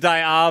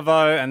Thursday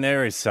Arvo, and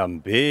there is some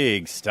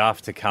big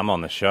stuff to come on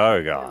the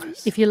show,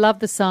 guys. If you love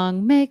the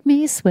song "Make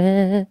Me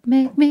Sweat,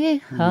 Make Me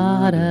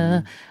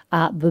Harder,"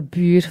 the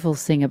beautiful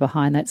singer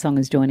behind that song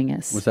is joining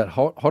us. Was that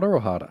hotter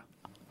or harder?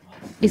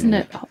 Isn't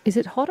it? Is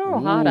it hotter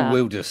or harder?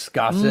 We'll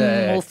discuss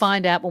it. We'll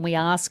find out when we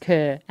ask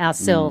her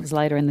ourselves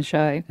later in the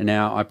show.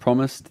 Now, I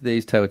promised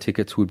these Taylor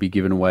tickets would be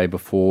given away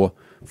before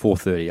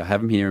 4:30. I have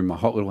them here in my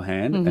hot little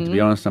hand, and to be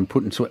honest, I'm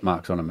putting sweat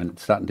marks on them, and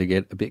it's starting to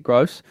get a bit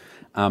gross.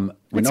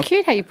 It's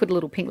cute how you put a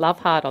little pink love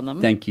heart on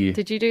them. Thank you.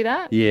 Did you do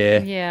that?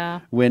 Yeah.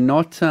 Yeah. We're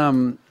not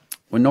going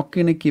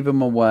to give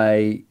them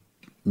away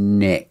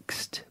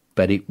next,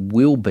 but it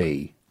will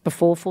be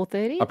Before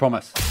 4:30? I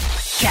promise.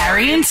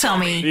 Carrie and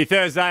Tommy. Your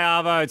Thursday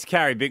Arvo, it's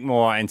Carrie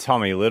Bickmore and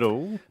Tommy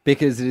Little.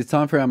 Because it is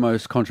time for our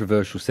most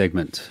controversial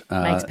segment.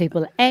 Makes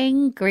people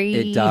angry.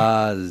 It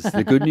does.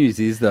 The good news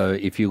is, though,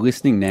 if you're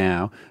listening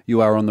now,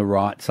 you are on the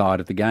right side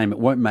of the game. It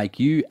won't make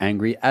you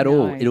angry at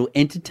all. It'll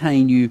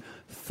entertain you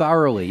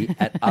thoroughly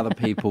at other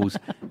people's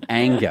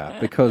anger,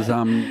 because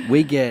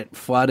we get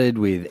flooded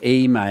with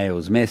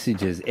emails,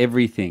 messages,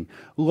 everything,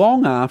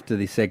 long after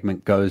this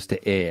segment goes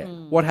to air.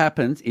 What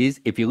happens is,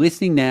 if you're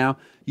listening now,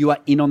 you are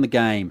in on the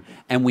game,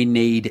 and we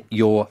need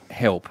your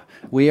help.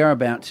 We are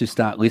about to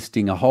start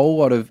listing a whole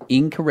lot of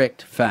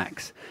incorrect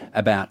facts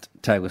about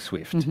Taylor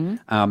Swift.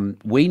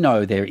 We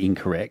know they're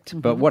incorrect,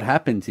 but what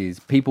happens is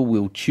people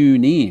will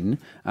tune in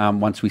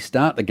once we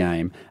start the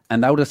game,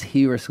 and they'll just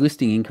hear us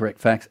listing incorrect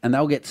facts, and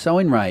they'll get so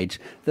enraged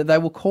that they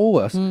will call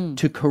us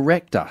to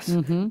correct us.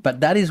 But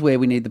that is where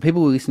we need the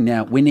people who are listening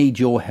now. We need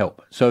your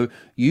help. So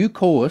you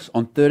call us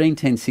on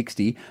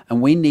 131060,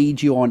 and we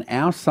need you on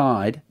our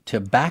side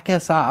to back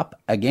us up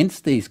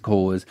against these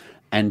callers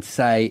and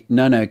say,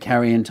 no,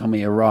 Carrie and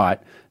Tommy are right.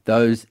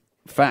 Those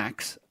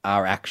facts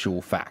are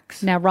actual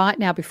facts. Now, right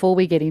now, before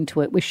we get into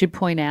it, we should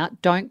point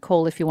out, don't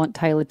call if you want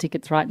Taylor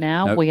tickets right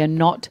now. Nope. We are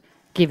not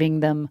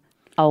giving them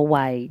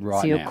away. Right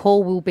so your now.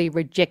 call will be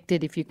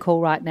rejected if you call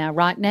right now.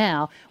 Right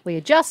now, we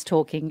are just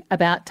talking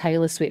about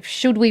Taylor Swift.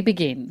 Should we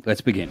begin?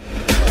 Let's begin.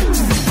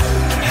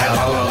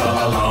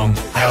 How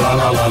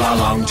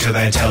long till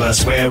they tell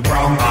us we're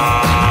wrong?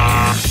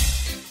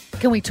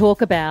 Can we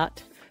talk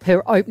about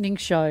her opening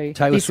show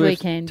Taylor this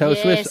Swift- weekend? Taylor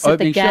yes, Swift's at the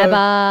opening show.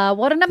 Gabba.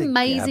 What an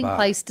amazing Gabba.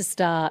 place to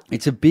start.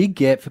 It's a big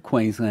get for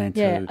Queensland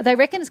Yeah, too. they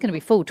reckon it's going to be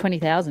full,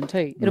 20,000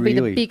 too. It'll be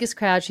Really? the biggest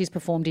crowd she's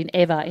performed in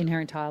ever in her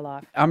entire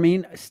life. I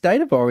mean,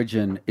 State of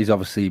Origin is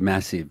obviously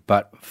massive,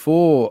 but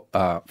for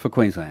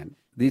Queensland,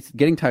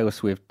 getting Taylor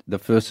Swift, the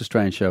first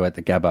Australian show at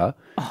the Gabba,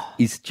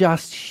 is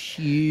just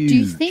huge. Do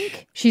you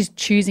think she's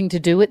choosing to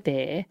do it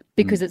there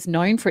because it's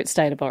known for its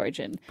state of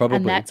origin? Probably.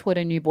 And that's what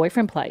her new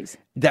boyfriend plays.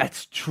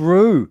 That's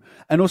true.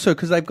 And also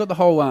because they've got the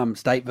whole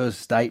state versus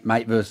state,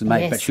 mate versus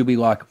mate, Yes. but she'll be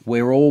like,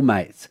 we're all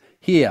mates.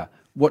 Here,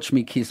 watch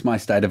me kiss my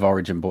State of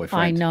Origin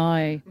boyfriend. I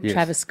know. Yes.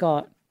 Travis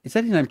Scott. Is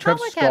that his name? Can't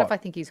Travis work Scott. out if I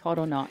think he's hot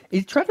or not.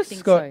 Is Travis think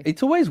Scott? so.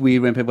 It's always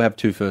weird when people have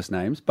two first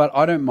names, but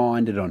I don't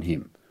mind it on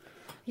him.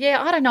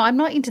 Yeah, I don't know. I'm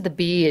not into the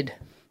beard.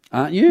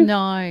 Aren't you?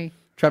 No.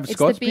 Travis It's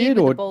Scott's the beard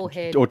beard with the bald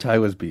head. or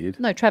Taylor's beard?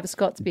 No, Travis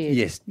Scott's beard.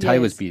 Yes,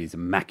 Taylor's beard is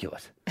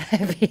immaculate.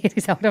 Beard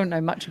is- I don't know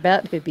much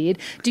about her beard.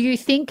 Do you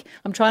think,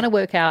 I'm trying to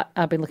work out,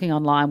 I've been looking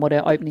online what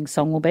her opening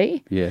song will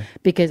be. Yeah.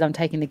 Because I'm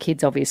taking the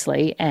kids,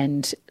 obviously,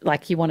 and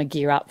like you want to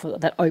gear up for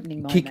that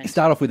opening moment.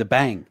 Start off with a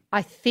bang.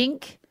 I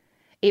think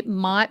it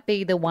might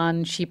be the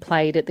one she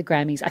played at the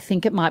Grammys. I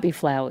think it might be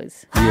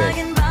Flowers.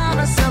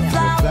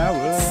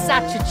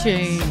 Such a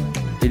tune.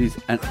 It is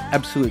an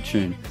absolute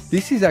tune.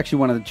 This is actually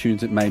one of the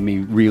tunes that made me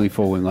really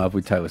fall in love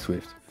with Taylor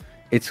Swift.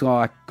 It's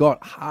like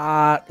got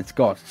heart, it's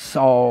got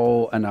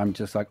soul, and I'm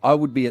just like, I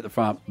would be at the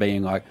front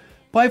being like,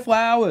 play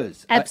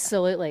Flowers.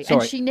 Absolutely. Sorry.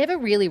 And she never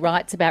really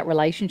writes about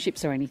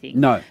relationships or anything.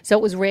 No. So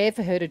it was rare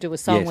for her to do a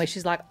song Yes. where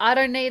she's like, I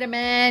don't need a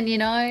man, you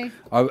know?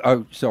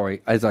 Oh,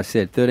 sorry. As I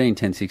said,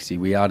 131060,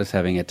 we are just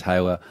having a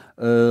Taylor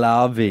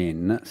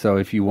love-in. So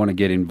if you want to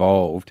get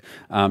involved,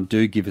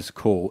 do give us a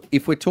call.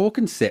 If we're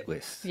talking set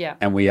lists, Yeah.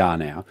 and we are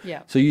now,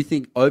 Yeah. so you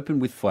think open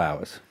with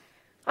Flowers.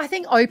 I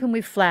think Open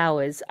with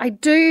Flowers. I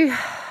do.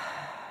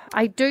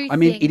 I do. I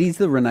mean, it is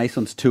the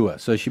Renaissance tour,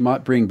 so she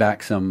might bring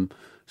back some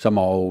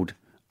old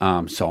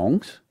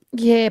songs.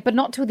 Yeah, but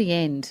not till the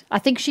end. I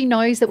think she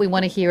knows that we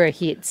want to hear her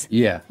hits.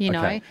 Yeah, You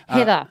know,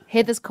 okay.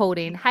 Heather's called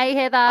in. Hey,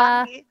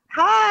 Heather.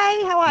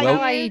 Hi, how are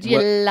How are you? Do you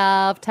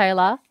love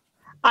Taylor?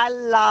 I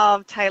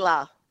love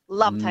Taylor.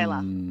 Love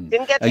Taylor.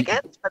 Didn't get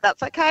tickets, but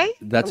that's okay.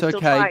 That's I'm still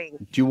okay.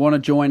 trying. Do you want to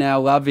join our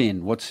love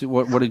in? What did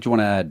you want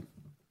to add?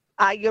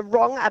 You're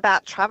wrong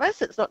about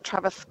Travis. It's not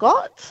Travis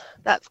Scott.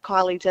 That's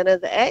Kylie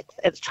Jenner's ex.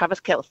 It's Travis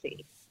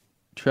Kelce.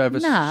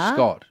 Travis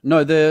Scott.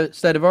 No, the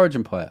State of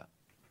Origin player.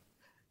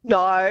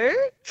 No,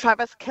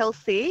 Travis Scott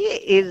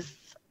is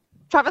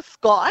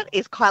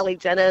Kylie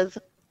Jenner's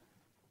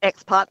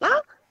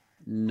ex-partner.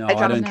 No, and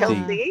I Travis don't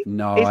Kelce think.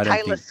 No, is I don't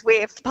Taylor think.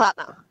 Swift's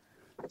partner.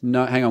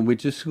 No, hang on. We're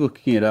just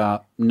looking it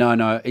up.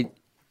 No,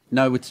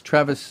 it's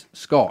Travis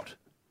Scott.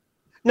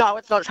 No,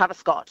 it's not Travis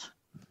Scott.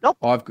 Nope.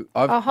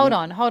 Hold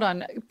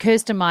on.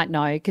 Kirsten might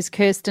know because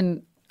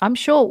Kirsten, I'm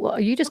sure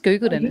you just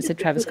Googled it and it said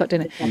Travis Scott,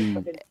 didn't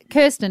it?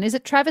 Kirsten, is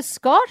it Travis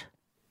Scott?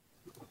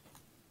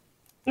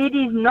 It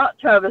is not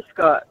Travis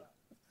Scott.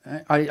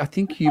 I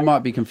think you might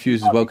be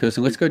confused as well,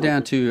 Kirsten. Let's go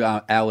down to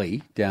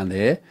Ali down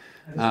there.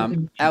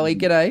 Ali,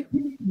 g'day.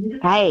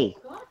 Hey.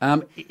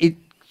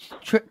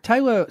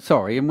 Taylor,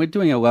 sorry, and we're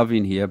doing a love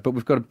in here, but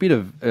we've got a bit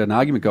of an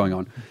argument going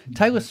on.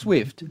 Taylor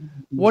Swift,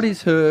 what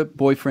is her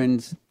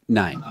boyfriend's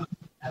name?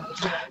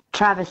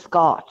 Travis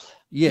Scott.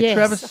 Yeah, Yes,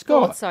 Travis I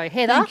Scott. thought so.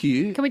 Heather, Thank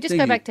you. Can we just Thank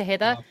go you. back to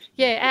Heather?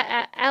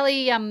 Yeah,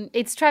 Ali,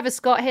 it's Travis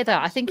Scott, Heather.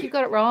 I think you've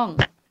got it wrong.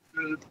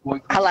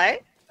 Hello?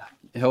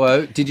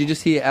 Hello. Did you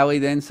just hear Ali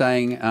then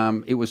saying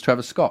it was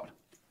Travis Scott?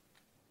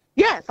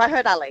 Yes, I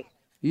heard Ali.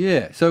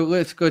 Yeah. So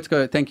let's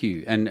go. Thank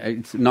you. And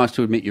it's nice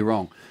to admit you're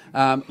wrong.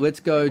 Let's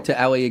go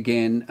to Ali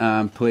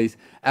again, please.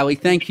 Ali,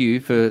 thank you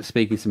for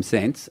speaking some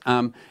sense.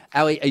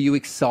 Ali, are you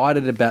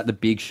excited about the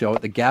big show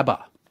at the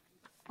Gabba?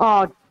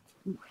 Oh,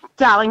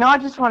 darling, I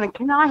just want to.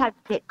 Can I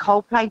get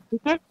Coldplay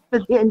tickets for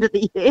the end of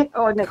the year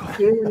or next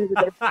year?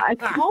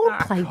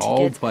 Coldplay tickets.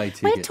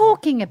 Coldplay We're tickets.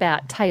 talking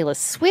about Taylor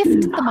Swift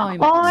at the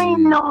moment. I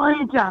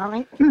know,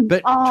 darling.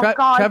 But oh,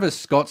 God. Travis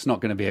Scott's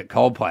not going to be at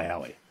Coldplay,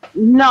 Ali.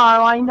 No,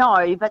 I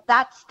know, but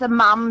that's the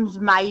mum's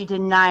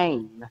maiden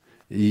name.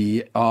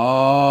 Yeah.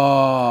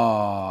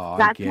 Oh,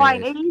 That's why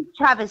it is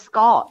Travis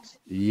Scott.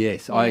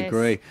 Yes, I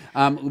agree.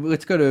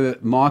 Let's go to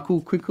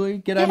Michael quickly.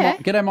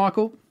 G'day,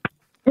 Michael.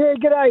 Yeah,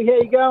 g'day. How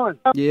you going?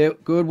 Yeah,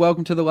 good.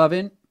 Welcome to the Love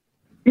In.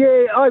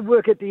 Yeah, I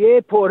work at the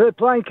airport. Her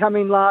plane came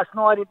in last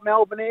night at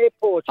Melbourne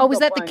Airport. Oh, was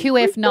that the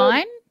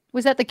QF9?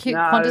 Was that the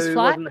Qantas No,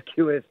 flight? it wasn't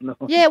the QF9.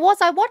 Yeah, it was.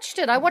 I watched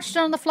it. I watched it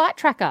on the flight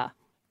tracker.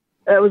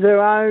 It was her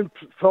own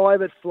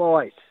private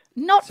flight.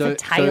 Not for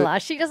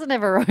Taylor. She doesn't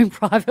have her own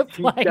private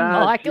plane,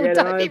 does. Michael. She had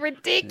her Don't be own-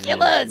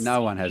 ridiculous.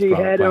 No one has She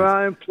private had her planes.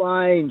 own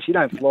plane. She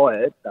don't fly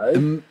it,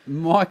 though.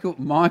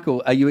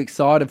 Michael, are you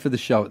excited for the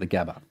show at the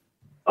Gabba?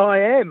 I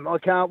am. I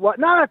can't wait.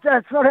 No,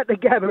 it's not at the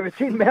Gabba. It's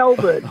in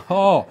Melbourne.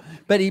 Oh,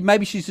 but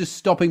maybe she's just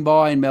stopping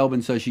by in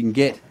Melbourne so she can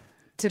get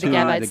to the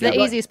Gabba. It's the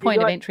Gabba. easiest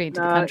point of entry into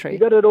the country. You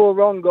got it all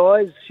wrong,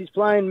 guys. She's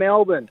playing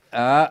Melbourne.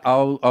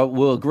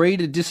 We'll agree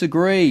to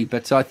disagree,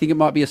 but I think it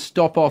might be a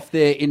stop off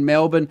there in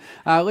Melbourne.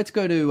 Let's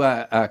go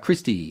to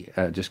Christy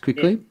just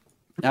quickly.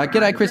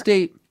 G'day,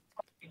 Christy.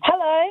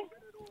 Hello.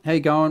 How you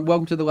going?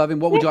 Welcome to the Love In.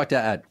 What would you like to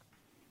add?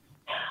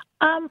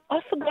 I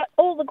forgot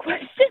all the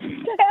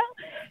questions now.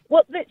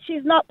 What, that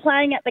she's not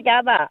playing at the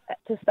Gabba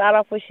to start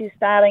off with, she's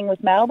starting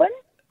with Melbourne?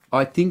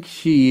 I think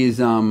she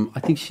is. I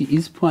think she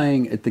is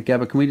playing at the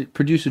Gabba. Can we,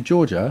 producer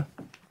Georgia?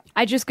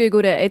 I just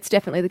Googled it. It's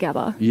definitely the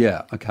Gabba.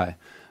 Yeah. Okay.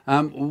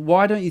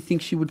 Why don't you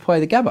think she would play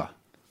the Gabba?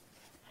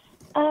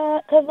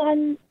 Because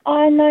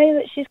I know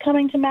that she's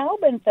coming to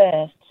Melbourne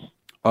first.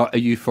 Are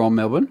you from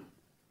Melbourne?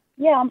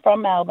 Yeah, I'm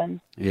from Melbourne.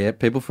 Yeah,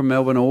 people from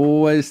Melbourne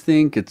always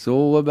think it's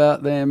all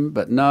about them,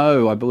 but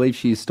no, I believe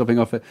she's stopping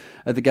off at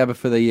the Gabba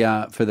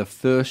for the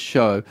first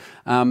show.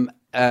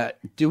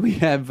 Do we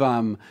have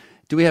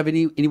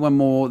anyone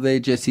more there,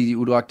 Jessie, you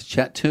would like to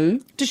chat to?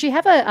 Does she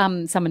have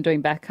someone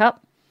doing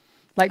backup,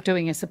 like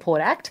doing a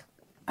support act?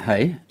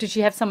 Hey. Did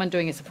she have someone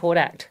doing a support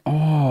act?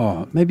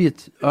 Oh, maybe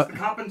it's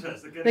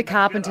The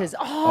Carpenters.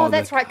 Oh,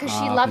 that's right, because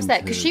she loves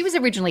that. Because she was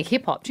originally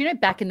hip hop. Do you know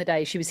back in the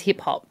day she was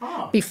hip hop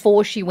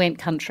before she went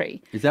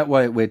country? Is that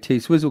where T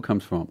Swizzle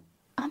comes from?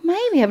 Oh,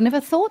 maybe. I've never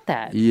thought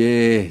that.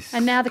 Yes.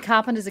 And now the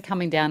Carpenters are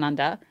coming down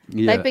under.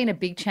 Yeah. They've been a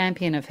big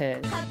champion of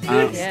hers.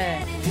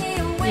 Yeah.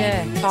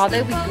 Yeah. Oh,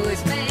 they'll be good.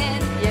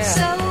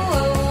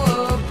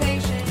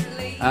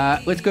 Yeah.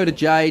 Let's go to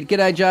Jade.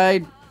 G'day,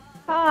 Jade.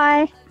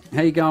 Hi.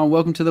 How you going?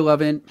 Welcome to the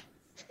Love In.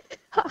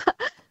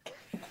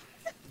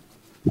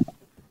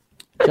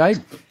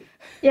 Jade?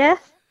 Yes.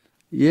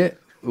 Yeah.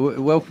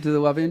 Welcome to the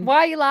Love In. Why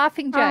are you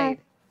laughing, Jade?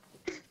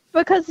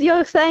 Because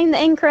you're saying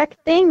the incorrect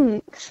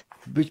things.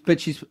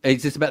 But is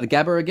this about the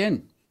Gabba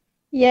again?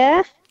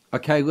 Yeah.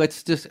 Okay,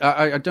 let's just...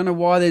 I don't know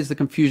why there's the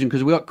confusion,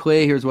 because we got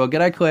Claire here as well.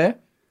 G'day, Claire.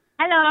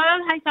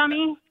 Hello. Hi,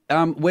 Tommy.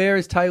 Where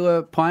is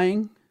Taylor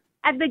playing?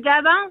 At the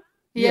Gabba?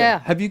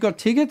 Have you got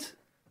tickets?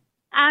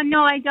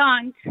 No, I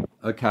don't.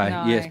 Okay,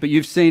 No. yes, but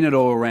you've seen it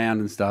all around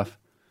and stuff.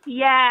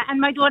 Yeah, and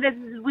my daughter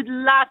would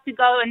love to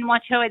go and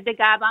watch her at the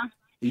Gabba.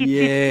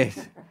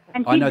 Yes.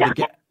 And I know she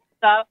the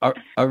does,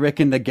 I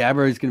reckon the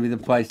Gabba is going to be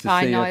the place to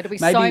I see know, her. it'll be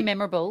so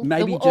memorable.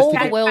 Maybe just all to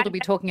the get world will be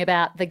talking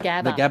about the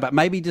Gabba. the Gabba.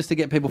 Maybe just to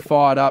get people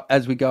fired up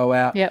as we go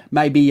out. Yep.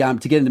 Maybe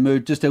to get in the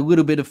mood, just a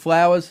little bit of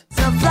flowers.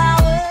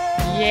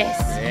 Yes.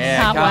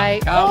 Yeah, Can't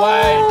wait. Can't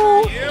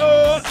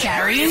wait.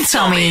 Carrie and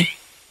Tommy.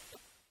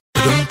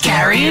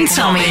 Carrie and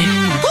Tommy.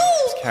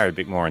 It's Carrie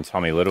Bickmore and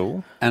Tommy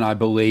Little. And I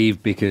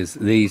believe because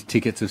these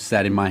tickets have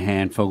sat in my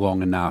hand for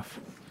long enough.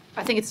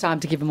 I think it's time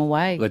to give them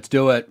away. Let's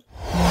do it.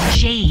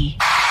 She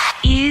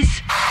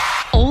is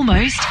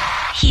almost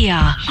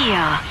here.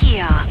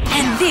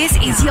 And this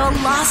is your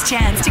last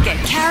chance to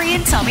get Carrie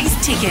and Tommy's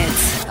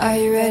tickets. Are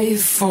you ready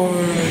for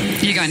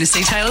it? You're going to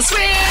see Taylor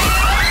Swift.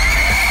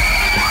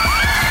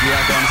 You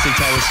are going to see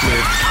Taylor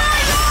Swift.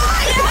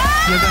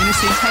 You're going to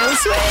see Taylor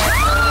Swift.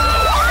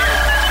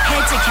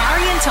 Head to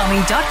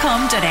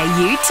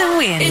carrieandtommy.com.au to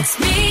win. It's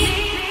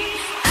me.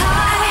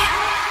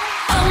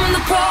 I'm the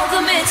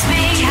problem, it's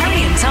me.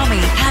 Carrie and Tommy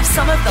have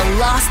some of the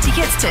last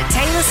tickets to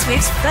Taylor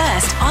Swift's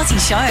first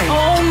Aussie show.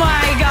 Oh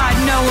my God,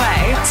 no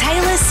way.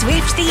 Taylor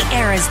Swift The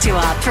Eras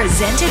Tour,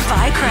 presented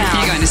by Crown.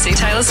 You're going to see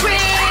Taylor Swift.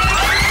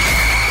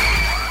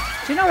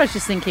 Do you know what I was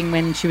just thinking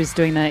when she was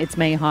doing the It's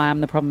Me, Hi, I'm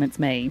the Problem, It's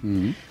Me?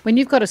 Mm-hmm. When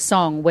you've got a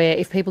song where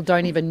if people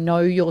don't even know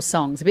your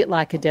songs, a bit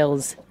like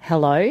Adele's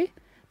Hello,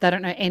 they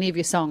don't know any of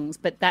your songs,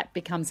 but that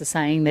becomes a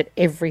saying that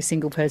every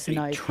single person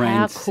knows.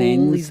 How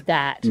cool is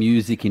that?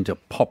 Music into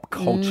pop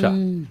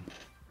culture.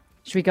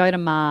 Should we go to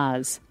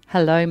Mars?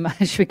 Hello,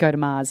 should we go to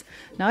Mars?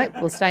 No,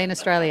 we'll stay in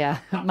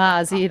Australia.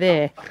 Mars, are you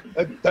there?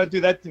 Don't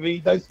do that to me.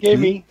 Don't scare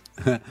me.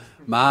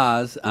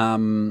 Mars,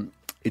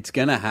 it's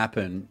going to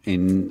happen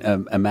in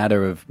a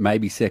matter of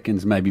maybe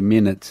seconds, maybe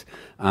minutes.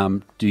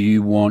 Do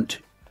you want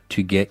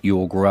to get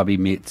your grubby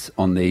mitts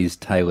on these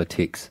Taylor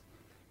ticks?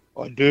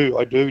 I do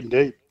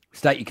indeed.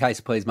 State your case,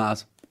 please,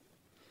 Mars.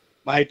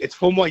 Mate, it's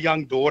for my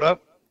young daughter.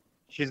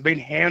 She's been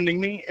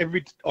hounding me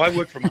I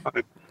work from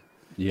home.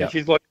 Yeah. And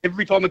she's like,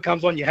 every time it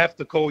comes on, you have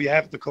to call.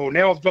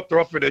 Now I've dropped her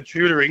off at her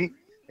tutoring,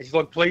 and she's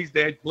like, please,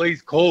 Dad,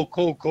 please call,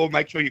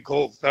 make sure you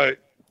call. So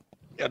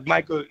you'd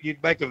make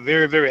a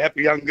very, very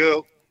happy young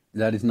girl.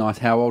 That is nice.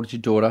 How old is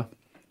your daughter?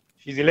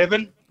 She's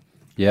 11,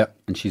 Yep,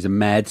 and she's a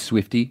mad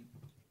Swiftie.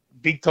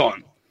 big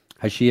time.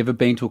 Has she ever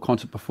been to a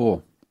concert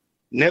before?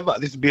 Never.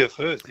 This would be her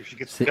first if she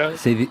gets to go.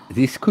 See,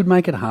 this could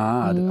make it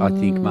hard, I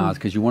think, Mars,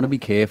 because you want to be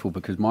careful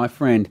because my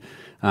friend,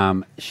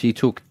 she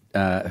took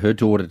her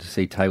daughter to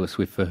see Taylor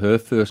Swift for her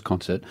first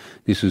concert.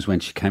 This was when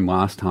she came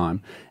last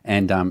time,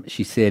 and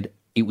she said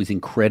it was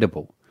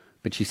incredible.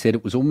 But she said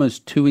it was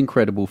almost too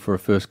incredible for a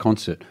first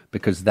concert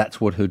because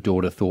that's what her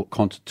daughter thought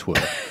concerts were.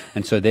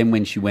 And so then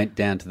when she went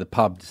down to the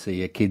pub to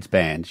see her kids'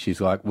 band, she's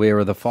like, where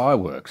are the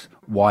fireworks?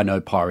 Why no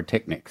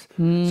pyrotechnics?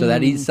 So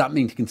that is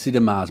something to consider,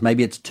 Mars.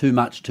 Maybe it's too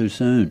much too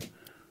soon.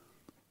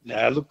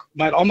 Nah, look,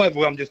 mate, I'm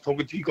overwhelmed just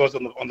talking to you guys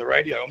on the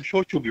radio. I'm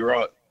sure she'll be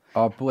right.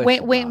 Oh, bless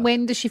you,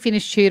 When does she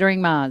finish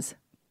tutoring, Mars?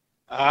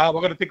 I've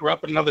got to pick her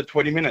up in another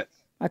 20 minutes.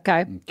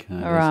 Okay. Okay, All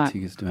those right.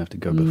 tickets do have to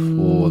go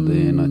before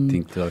then, I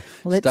think, though.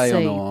 Let's Stay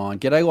on see. the line.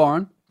 G'day,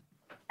 Lauren.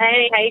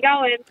 Hey, how you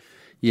going?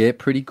 Yeah,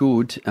 pretty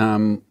good.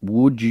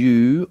 Would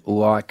you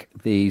like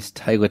these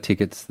Taylor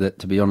tickets that,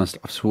 to be honest,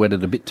 I've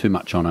sweated a bit too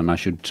much on and I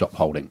should stop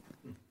holding?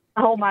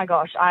 Oh my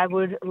gosh, I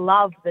would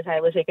love the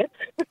Taylor tickets.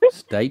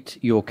 State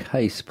your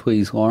case,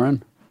 please,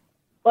 Lauren.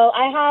 Well,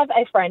 I have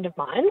a friend of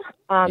mine.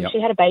 Yep. She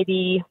had a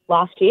baby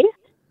last year.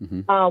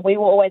 Mm-hmm. We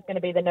were always going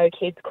to be the no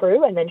kids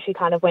crew, and then she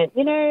kind of went,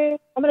 I'm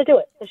going to do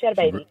it. So she had a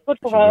baby. Good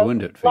for she her.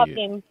 ruined it for Love you.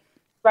 him.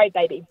 Great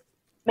baby.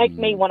 Makes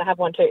me want to have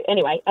one too.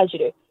 Anyway, as you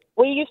do.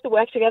 We used to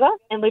work together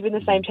and live in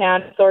the same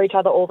town, saw each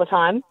other all the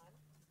time.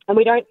 And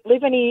we don't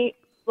live in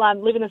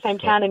the same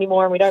town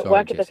anymore, and we don't Sorry,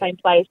 work at the Jessie. same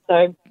place.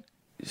 So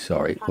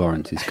Sorry,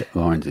 Lawrence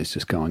is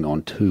just going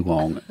on too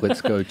long. Let's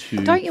go to...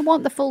 Don't you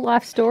want the full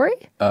life story?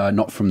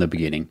 Not from the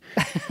beginning.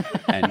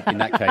 And in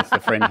that case, the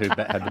friend who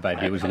had the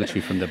baby, it was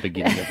literally from the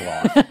beginning of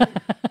life.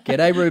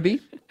 G'day,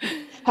 Ruby.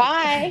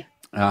 Hi.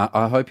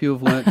 I hope you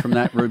have learnt from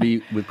that,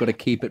 Ruby. We've got to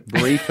keep it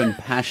brief and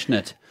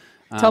passionate.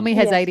 Tommy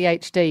has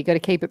ADHD. You've got to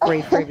keep it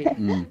brief, Ruby.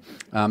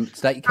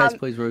 State your case,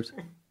 please, Rubes.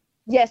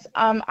 Yes,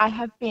 I'm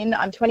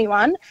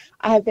 21.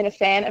 I have been a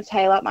fan of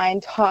Taylor my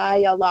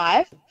entire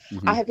life.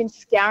 Mm-hmm. I have been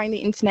scouring the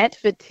internet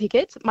for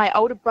tickets. My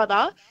older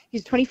brother,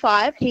 he's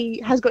 25,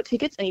 he has got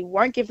tickets and he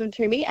won't give them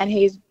to me, and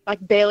he's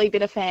barely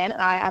been a fan,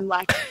 and I am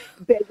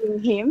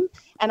begging him,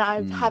 and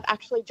I have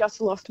actually just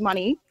lost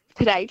money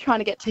today trying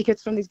to get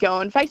tickets from this girl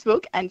on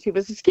Facebook, and she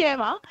was a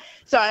scammer.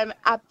 So I'm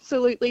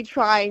absolutely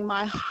trying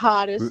my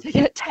hardest to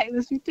get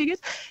Taylor Swift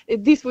tickets.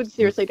 This would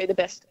seriously be the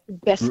best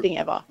thing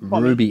ever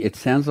for me. Ruby, it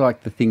sounds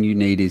like the thing you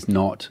need is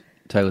not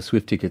Taylor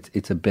Swift tickets,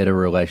 it's a better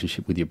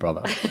relationship with your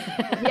brother.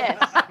 Yes,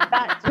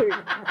 that too,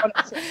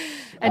 honestly.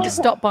 And to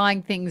stop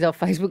buying things off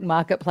Facebook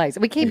Marketplace.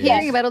 We keep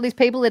hearing about all these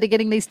people that are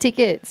getting these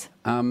tickets.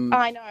 I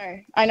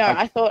know.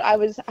 I thought I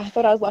was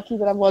lucky,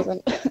 but I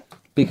wasn't.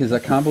 because I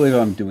can't believe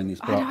I'm doing this.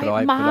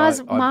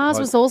 Mars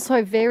was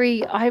also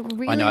very. I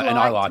really I know, and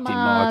I liked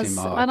Mars,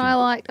 him. and I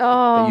liked.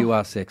 Oh, But you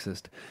are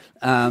sexist.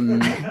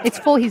 It's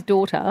for his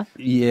daughter.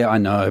 Yeah, I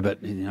know, but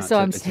So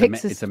I'm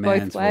sexist it's a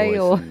man's both way, voice,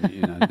 or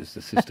and, it's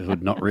the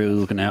sisterhood not really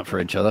looking out for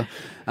each other.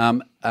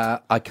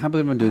 I can't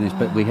believe I'm doing this,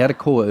 but we had a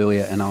call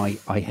earlier, and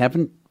I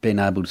haven't been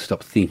able to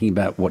stop thinking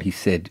about what he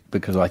said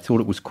because I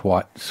thought it was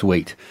quite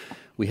sweet.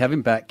 We have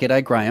him back.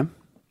 G'day, Graham.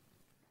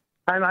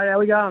 Hey, mate, how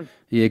we going?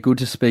 Yeah, good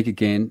to speak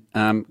again.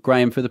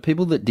 Graham, for the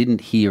people that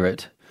didn't hear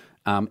it,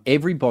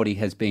 everybody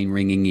has been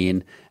ringing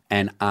in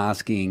and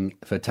asking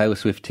for Taylor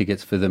Swift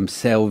tickets for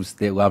themselves,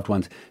 their loved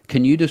ones.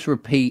 Can you just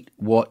repeat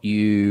what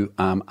you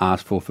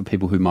asked for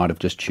people who might have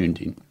just tuned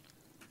in?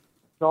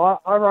 So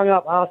I rang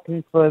up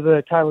asking for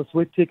the Taylor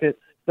Swift tickets,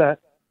 but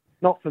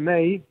not for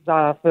me,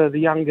 for the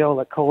young girl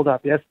that called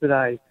up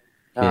yesterday.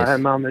 Yes. Her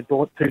mum had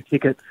bought 2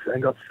 tickets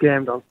and got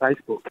scammed on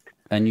Facebook.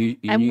 And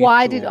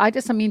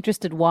I'm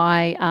interested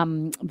why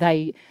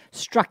they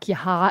struck your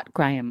heart,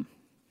 Graham?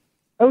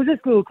 It was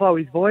just little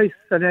Chloe's voice,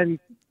 and then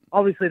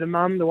obviously the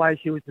mum, the way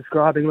she was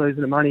describing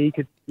losing the money,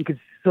 you could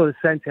sort of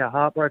sense how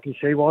heartbroken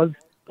she was.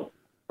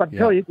 But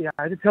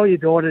to tell your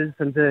daughters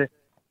and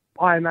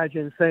I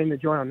imagine seeing the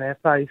joy on their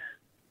face,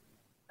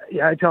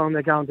 tell them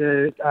they're going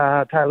to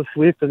Taylor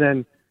Swift, and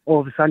then all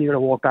of a sudden you're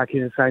going to walk back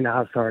in and say,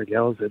 "No, sorry,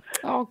 girls."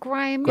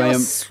 Graham, you're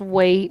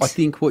sweet. I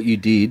think what you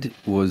did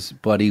was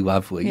bloody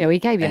lovely. Yeah, we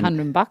gave you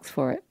 $100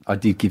 for it. I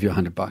did give you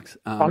 $100.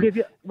 I'll give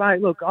you,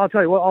 mate. Look, I'll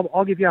tell you what.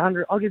 I'll give you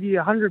 100. I'll give you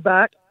 100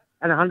 back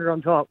and 100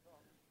 on top.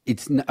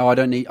 I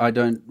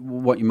don't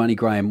want your money,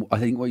 Graham. I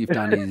think what you've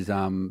done is,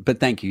 but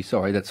thank you.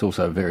 Sorry, that's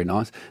also very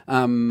nice.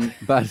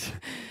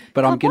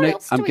 But I'm gonna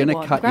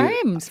cut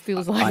Graham's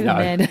feels like a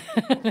man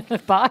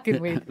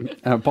bargain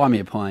with. Buy me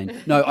a plane.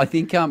 No, I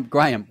think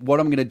Graham.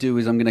 What I'm going to do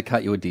is I'm going to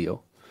cut you a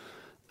deal.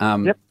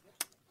 Yep.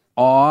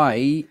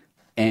 I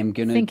am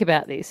going to think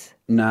about this.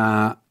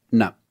 No.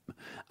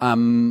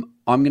 I'm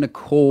going to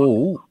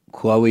call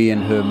Chloe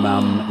and her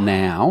mum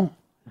now.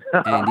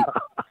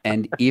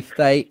 And if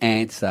they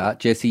answer,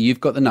 Jesse, you've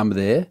got the number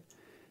there.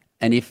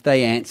 And if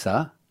they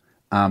answer,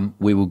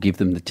 we will give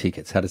them the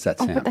tickets. How does that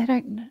sound? But they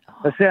don't.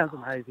 That sounds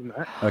amazing,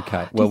 mate.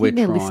 Okay. Well, we're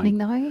they're trying. listening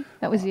though.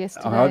 That was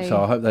yesterday. I hope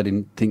so. I hope they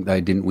didn't think they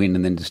didn't win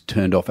and then just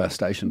turned off our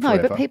station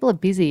forever. No, but people are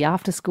busy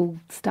after school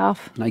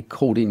stuff. They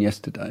called in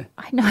yesterday.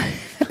 I know.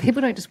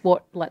 People don't just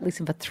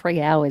listen for 3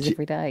 hours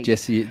every day.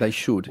 Jesse, they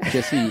should.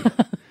 Jesse,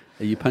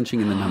 are you punching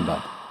in the number?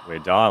 We're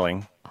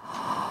dialing.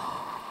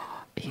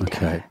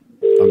 Okay.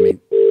 I mean,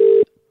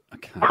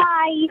 okay.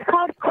 Hi, you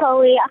called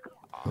Chloe.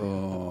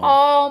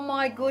 Oh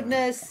my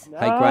goodness.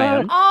 Hey,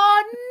 Graham.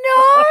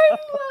 Oh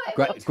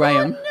no.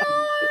 Graham. No.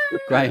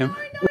 Graham.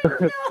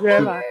 Yeah,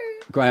 mate.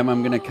 Graham,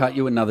 I'm going to cut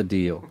you another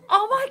deal.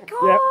 Oh my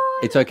God.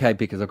 It's okay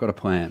because I've got a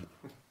plan.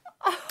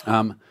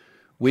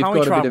 We've Can't got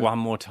we try a bit of one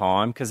more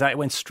time? Because that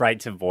went straight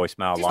to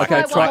voicemail.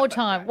 Just one more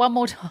time. One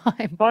more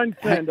time. Phone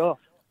turned off.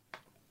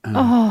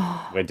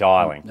 We're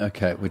dialing.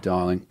 Okay, we're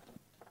dialing.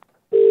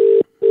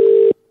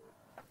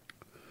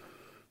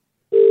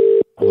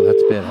 Oh,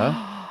 that's better.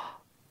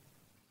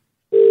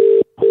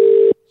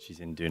 She's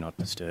in Do Not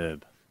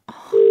Disturb.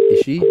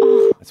 Is she?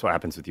 That's what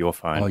happens with your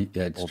phone. Oh,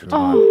 yeah, it's all the true.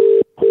 time.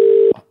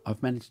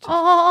 I've managed to.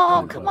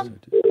 Oh, come on.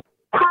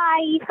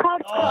 Hi, you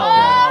called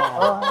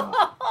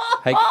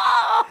Chloe.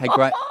 Hey,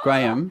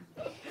 Graham.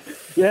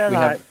 Yeah,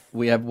 mate.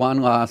 We have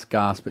one last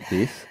gasp at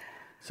this.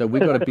 So we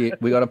got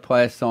to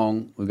play a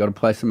song. We've got to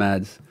play some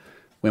ads.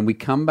 When we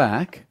come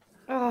back,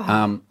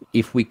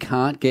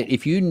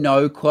 if you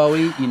know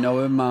Chloe, you know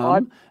her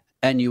mum,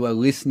 and you are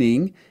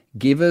listening,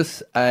 give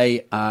us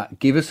a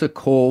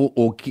call,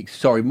 or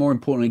more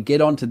importantly,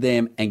 get onto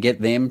them and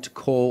get them to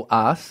call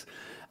us.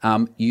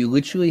 You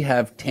literally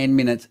have 10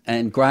 minutes,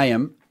 and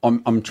Graham,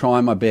 I'm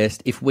trying my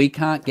best. If we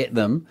can't get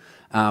them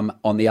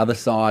on the other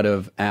side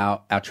of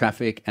our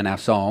traffic and our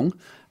song,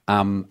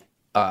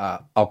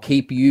 I'll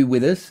keep you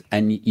with us,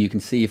 and you can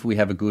see if we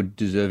have a good,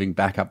 deserving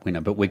backup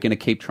winner. But we're going to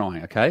keep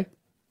trying, okay?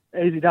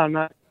 Easy done,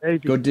 mate. Easy.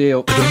 Good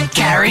deal.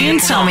 Carrie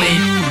and Tommy.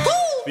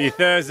 For your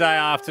Thursday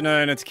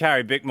afternoon, it's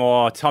Carrie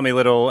Bickmore, Tommy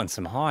Little, and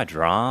some high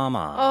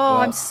drama. Oh,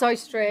 I'm so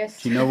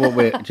stressed. Do you know what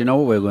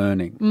we're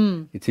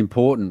learning? It's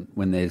important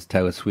when there's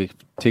Taylor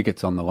Swift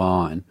tickets on the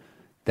line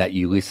that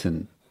you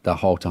listen the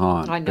whole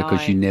time. I know.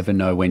 Because you never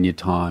know when your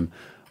time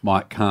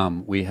might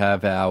come. We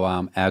have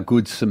our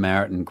good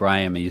Samaritan,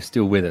 Graham. Are you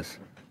still with us?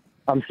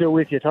 I'm still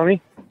with you,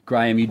 Tommy.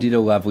 Graham, you did a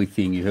lovely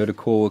thing. You heard a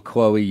call with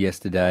Chloe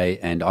yesterday,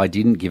 and I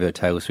didn't give her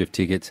Taylor Swift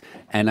tickets.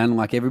 And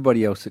unlike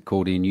everybody else that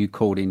called in, you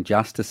called in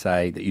just to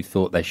say that you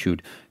thought they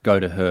should go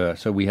to her.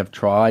 So we have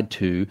tried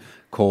to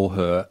call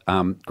her.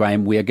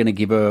 Graham, we are going to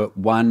give her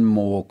one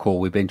more call.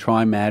 We've been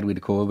trying madly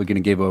to call her. We're going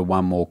to give her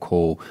one more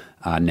call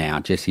now.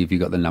 Jesse, have you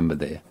got the number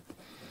there?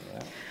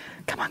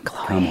 Come on,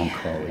 Chloe. Come on,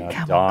 Chloe.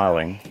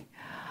 Dialing.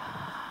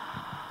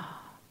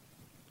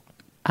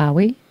 Are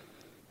we?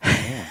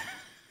 Yeah.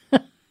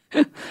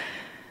 I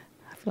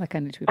feel like I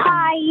need to be.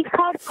 Hi, you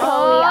called Chloe.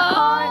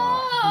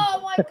 Oh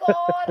my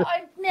God!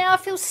 now I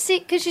feel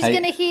sick because she's Hey.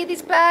 going to hear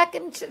this back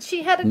and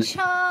she had a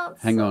chance.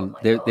 Hang on.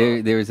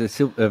 There is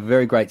a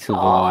very great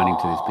silver lining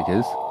to this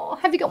because Oh,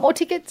 have you got more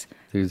tickets?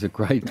 there's a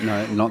great,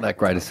 no, not that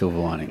great a silver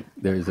lining.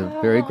 There is a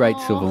very great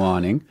silver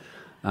lining.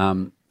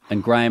 And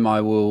Graham,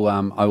 I will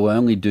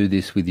only do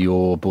this with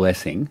your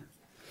blessing.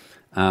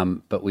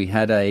 But we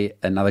had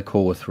another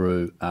caller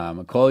through.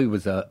 Chloe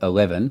was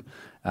 11,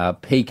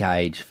 peak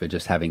age for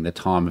just having the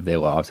time of their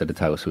lives at a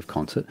Taylor Swift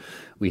concert.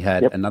 We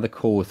had another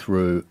caller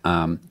through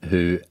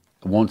who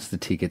wants the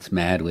tickets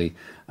madly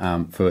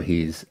for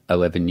his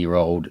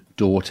 11-year-old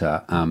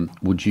daughter.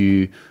 Would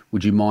you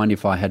mind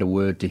if I had a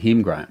word to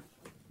him, Graham?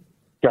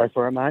 Go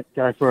for it, mate.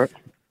 Go for it.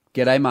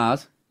 G'day,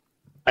 Mars.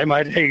 Hey,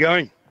 mate, how you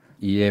going?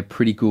 Yeah,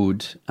 pretty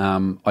good.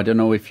 I don't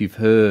know if you've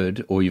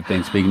heard or you've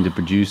been speaking to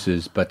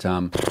producers, but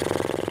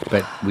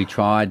we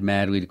tried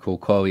madly to call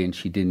Chloe and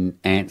she didn't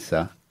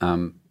answer.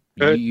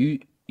 You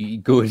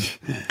good?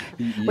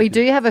 We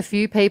do have a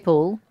few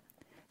people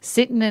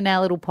sitting in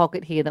our little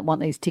pocket here that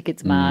want these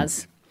tickets,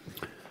 Mars.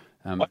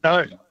 I know.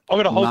 I've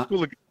got a whole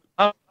school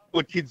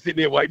of kids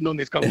sitting there waiting on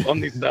this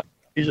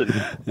vision.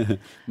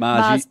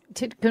 Mars,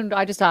 can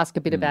I just ask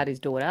a bit about his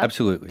daughter?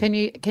 Absolutely.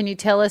 Can you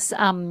tell us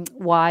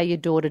why your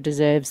daughter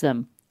deserves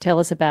them? Tell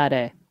us about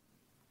her.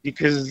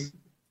 Because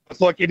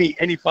it's like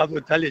any father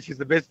would tell you, she's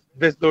the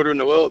best daughter in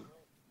the world.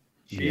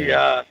 She's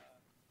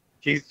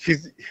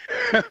she's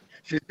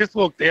just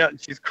walked out and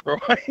she's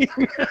crying.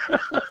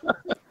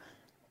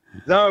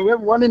 No, we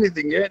haven't won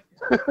anything yet.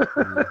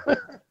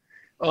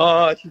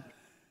 Oh, she's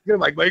gonna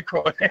make me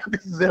cry now.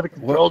 This is out of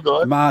control,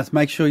 guys. Mars,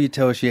 make sure you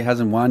tell her she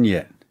hasn't won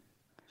yet.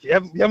 You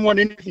haven't won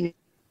anything.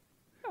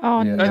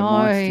 Oh, Yeah, no.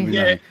 mine's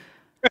still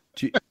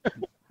Yeah.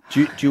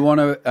 Do you want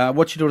to?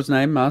 What's your daughter's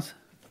name, Mars?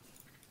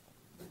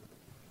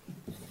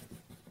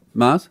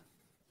 Mars?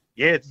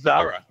 Yeah, it's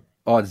Zara.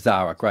 Oh, it's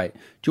Zara. Great.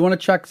 Do you want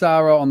to chuck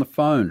Zara on the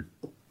phone?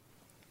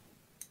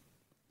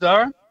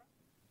 Zara?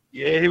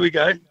 Yeah, here we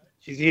go.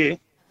 She's here.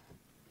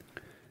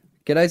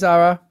 G'day,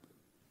 Zara.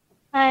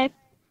 Hi.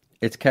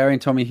 It's Carrie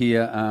and Tommy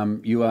here.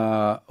 You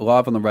are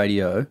live on the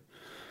radio.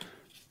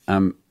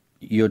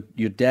 Your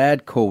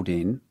dad called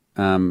in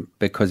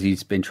because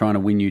he's been trying to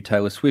win you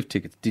Taylor Swift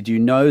tickets. Did you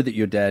know that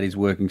your dad is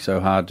working so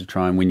hard to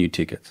try and win you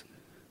tickets?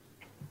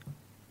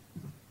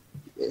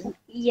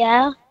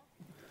 Yeah.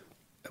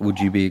 Would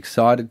you be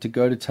excited to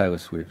go to Taylor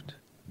Swift?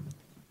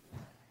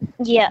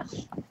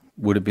 Yes.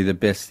 Would it be the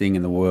best thing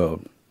in the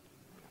world?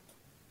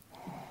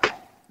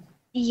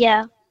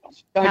 Yeah.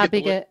 How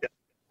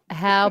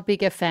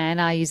big a fan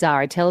are you,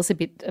 Zara? Tell us a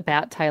bit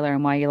about Taylor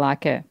and why you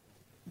like her.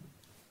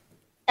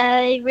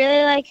 I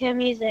really like her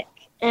music,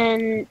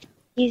 and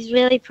she's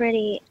really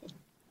pretty.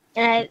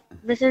 And I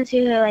listen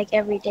to her like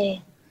every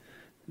day.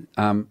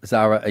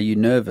 Zara, are you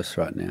nervous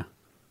right now?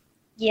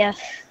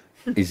 Yes.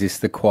 Is this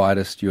the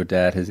quietest your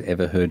dad has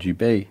ever heard you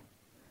be?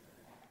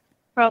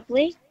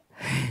 Probably.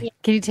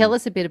 Can you tell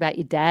us a bit about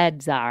your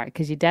dad, Zara?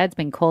 Because your dad's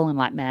been calling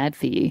like mad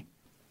for you.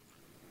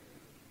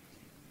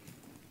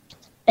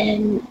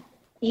 And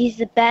he's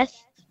the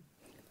best.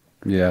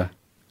 Yeah.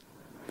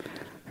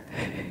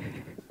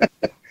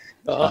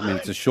 I mean,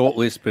 it's a short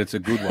list, but it's a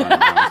good one.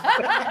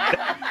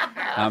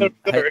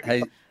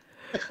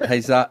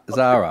 Hey,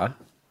 Zara.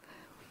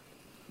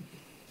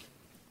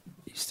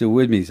 You still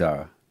with me,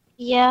 Zara?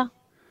 Yeah.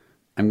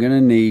 I'm going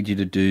to need you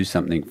to do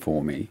something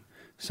for me.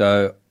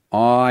 So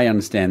I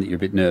understand that you're a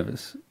bit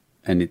nervous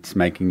and it's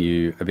making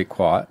you a bit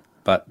quiet,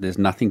 but there's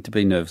nothing to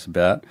be nervous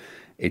about.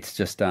 It's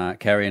just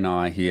Carrie and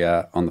I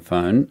here on the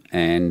phone,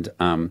 and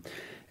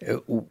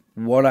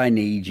what I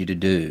need you to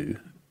do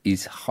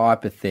is,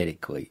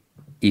 hypothetically,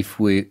 if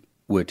we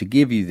were to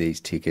give you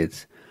these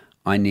tickets,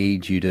 I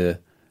need you to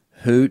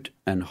hoot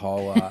and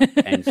holler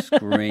and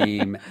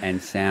scream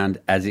and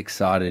sound as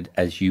excited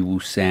as you will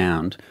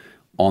sound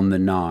on the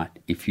night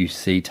if you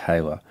see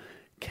Taylor.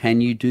 Can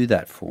you do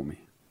that for me?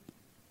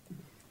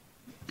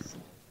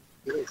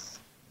 Yes.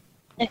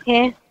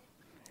 Okay.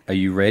 Are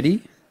you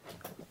ready?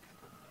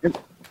 Yep.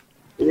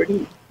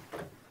 Ready?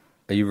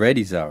 Are you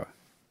ready, Zara?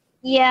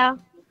 Yeah.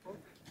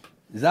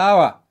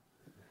 Zara,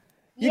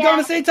 you're going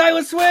to see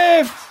Taylor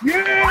Swift!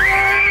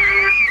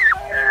 Yeah!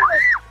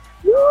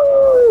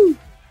 Woo!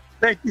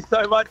 Thank you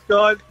so much,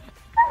 guys.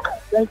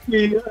 Thank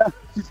you.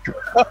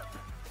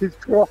 She's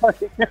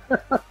crying.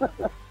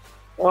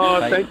 Oh,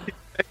 thank you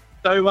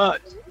so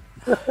much.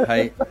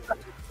 Hey,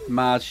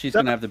 Mars, she's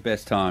going to have the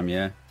best time,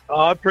 yeah? Oh,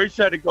 I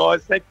appreciate it,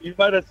 guys. Thank you. You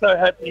made us so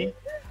happy.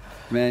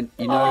 Man,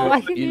 you know...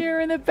 I can hear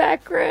her in the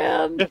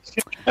background.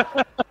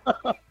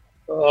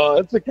 Oh,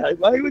 it's okay,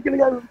 mate. We're going to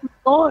go have a good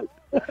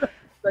time.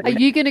 Are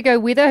you going to go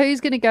with her? Who's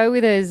going to go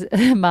with us,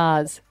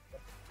 Mars?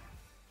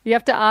 You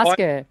have to ask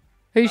her.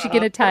 Who's she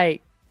going to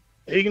take?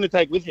 Are you going to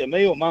take with you,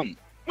 me or Mum?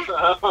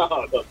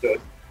 Oh, not good.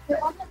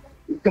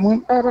 Come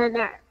on. I don't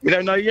know. You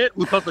don't know yet?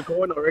 We'll toss a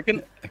coin, I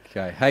reckon.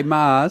 Okay. Hey,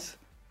 Mars.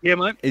 Yeah,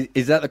 mate.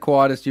 Is that the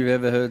quietest you've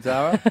ever heard,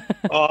 Zara?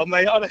 Oh,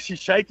 mate, I'm actually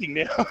shaking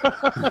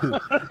now.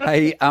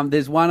 Hey,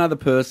 there's one other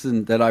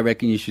person that I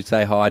reckon you should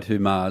say hi to,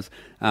 Mars,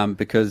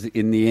 because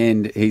in the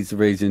end, he's the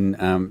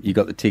reason you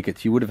got the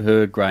tickets. You would have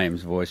heard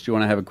Graham's voice. Do you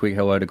want to have a quick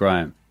hello to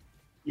Graham?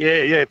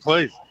 Yeah,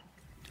 please.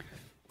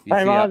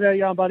 Hey, Mars, how you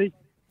going, buddy?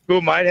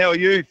 Good, mate. How are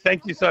you?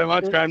 Thank you so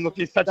much, Graham. Look,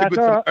 you're such a good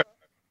supporter.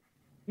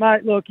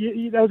 Mate, look,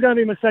 that was going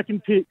to be my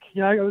second pick.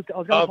 You know, I was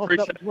going to toss it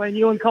up between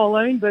you and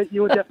Colleen, but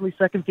you were definitely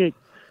second pick.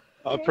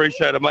 I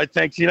appreciate it, mate.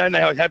 Thanks. You don't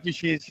know how happy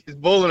she is. She's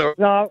balling her.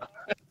 No,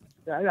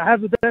 have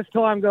the best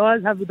time,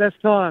 guys. Have the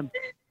best time.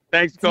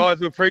 Thanks, guys.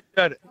 We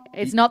appreciate it.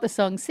 It's not the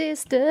song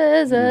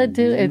Sisters Are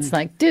Doing. It's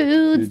like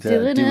dudes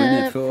doing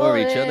it for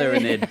each other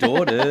and their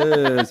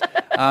daughters.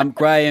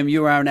 Graham,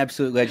 you are an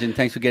absolute legend.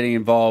 Thanks for getting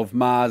involved.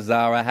 Mars,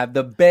 Zara, have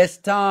the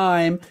best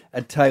time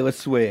at Taylor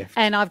Swift.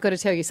 And I've got to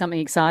tell you something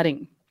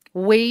exciting.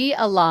 We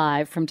are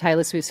live from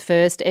Taylor Swift's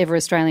first ever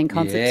Australian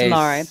concert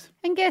tomorrow.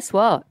 And guess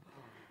what?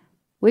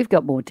 We've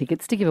got more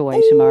tickets to give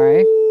away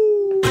tomorrow.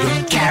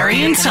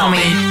 Carrie and Tommy.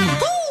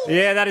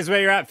 Yeah, that is where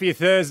you're at for your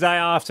Thursday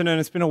afternoon.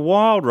 It's been a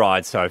wild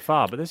ride so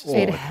far, but this is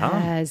It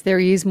has. There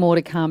is more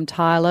to come.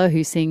 Tyler,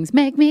 who sings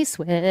Make Me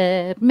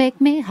Sweat, Make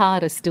Me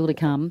Harder, still to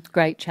come.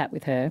 Great chat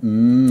with her.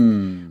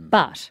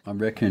 But I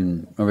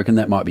reckon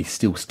that might be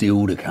still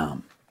to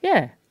come.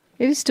 yeah,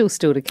 it is still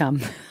to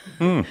come.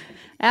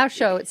 Our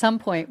show at some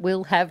point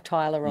will have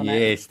Tyler on it.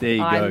 Yes, there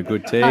you go.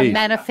 Good tease. I'm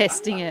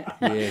manifesting it.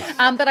 Yes.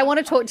 But I want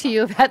to talk to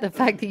you about the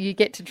fact that you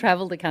get to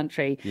travel the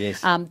country.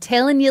 Yes.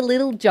 Telling your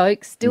little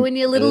jokes, doing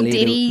your little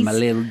ditties. My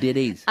little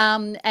ditties.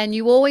 And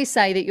you always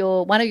say that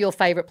one of your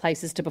favourite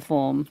places to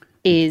perform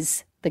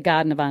is the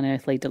Garden of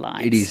Unearthly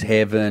Delights. It is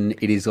heaven.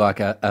 It is like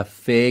a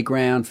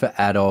fairground for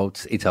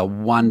adults. It's a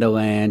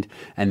wonderland,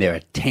 and there are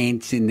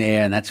tents in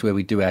there, and that's where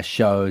we do our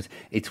shows.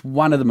 It's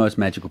one of the most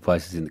magical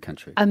places in the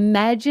country.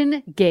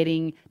 Imagine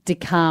getting to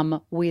come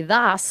with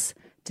us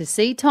to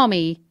see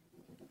Tommy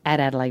at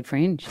Adelaide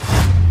Fringe.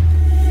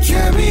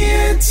 Gabby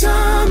and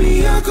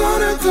Tommy are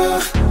gonna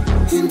go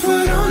and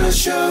put on a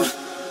show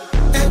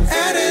at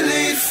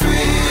Adelaide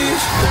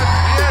Fringe.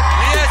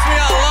 Yes, we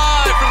are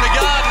live from the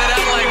Garden at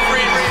Adelaide Fringe.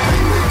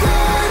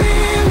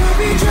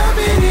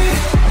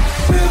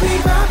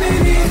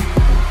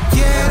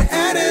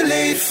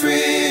 Adelaide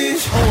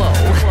Fringe.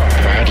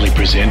 Proudly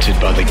presented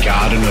by the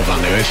Garden of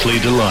Unearthly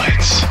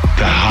Delights,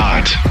 the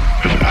heart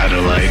of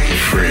Adelaide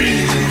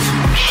Fringe.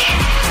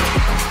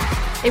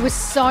 It was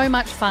so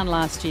much fun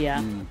last year.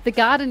 The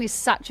Garden is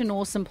such an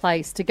awesome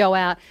place to go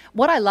out.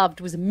 What I loved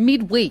was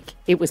midweek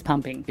it was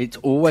pumping. It's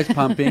always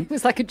pumping. It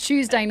was like a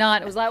Tuesday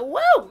night. It was like,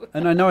 whoa!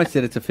 And I know I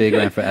said it's a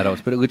fairground for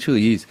adults, but it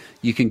literally is.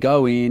 You can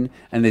go in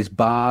and there's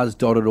bars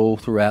dotted all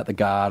throughout the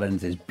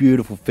gardens. There's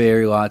beautiful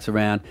fairy lights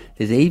around.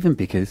 There's even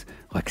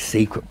like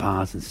secret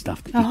bars and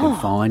stuff that you can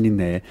find in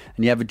there.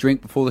 And you have a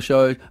drink before the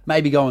show,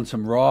 maybe go on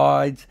some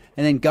rides,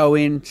 and then go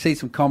in, see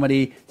some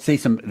comedy,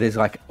 there's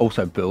like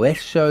also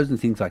burlesque shows and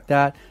things like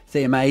that.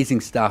 See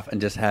amazing stuff and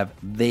just have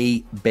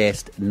the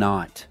best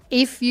night.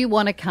 If you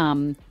want to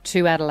come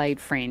to Adelaide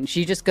Fringe,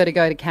 you just got to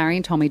go to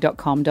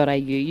carrieandtommy.com.au.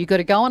 You got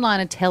to go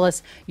online and tell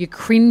us your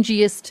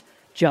cringiest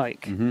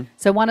joke.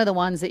 So one of the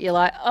ones that you're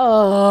like,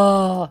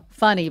 oh,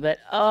 funny, but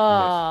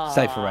oh.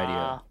 Safe for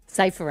radio.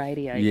 Safe for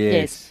radio.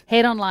 Yes.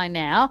 Head online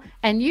now,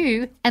 and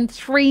you and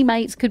 3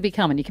 mates could be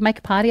coming. You can make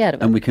a party out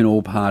of it. And we can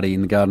all party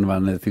in the Garden of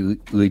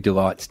Unearthly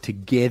Delights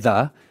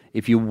together.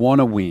 If you want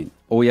to win,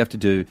 all you have to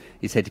do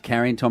is head to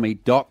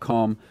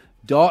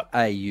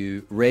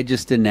carrieandtommy.com.au,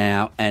 register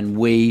now, and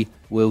we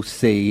will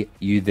see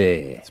you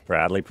there. It's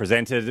proudly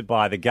presented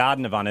by the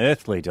Garden of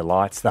Unearthly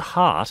Delights, the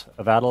heart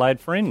of Adelaide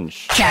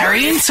Fringe.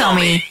 Carrie and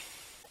Tommy.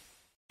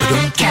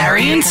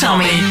 Carrie and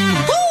Tommy.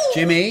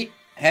 Jimmy,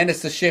 hand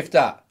us the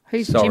shifter.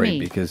 Who's Sorry, Jimmy?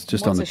 because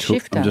What's a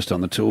shifter? I'm just on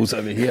the tools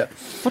over here.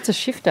 What's a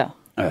shifter?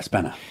 A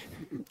spanner.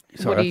 What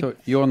Sorry, do I you- thought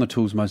you're on the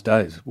tools most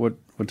days. What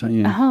don't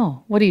you?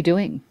 Oh, what are you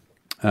doing?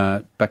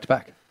 Back to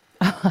back.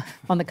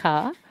 On the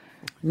car?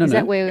 No, Is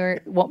no.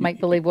 that what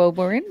make-believe world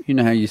we're in? You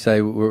know how you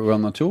say we're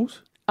on the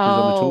tools? Who's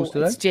on the tools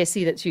today? It's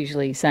Jessie that's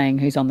usually saying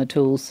who's on the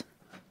tools.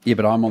 Yeah,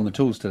 but I'm on the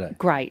tools today.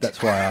 Great.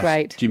 That's why I asked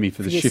Great. Jimmy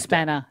for the your shifter.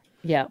 spanner.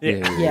 Yeah.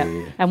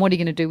 Yeah. And what are you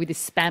going to do with this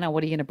spanner?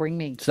 What are you going to bring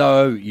me?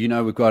 So,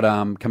 we've got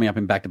coming up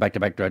in back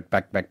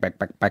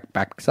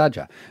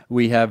Saja.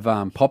 We have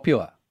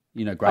Popular,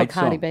 great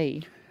Cardi song.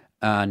 B.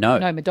 No.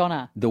 No,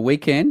 Madonna. The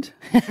Weekend,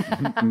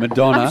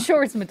 Madonna. I'm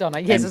sure it's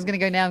Madonna. Yes, I was going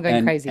to go now. I'm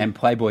going crazy. And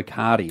Playboy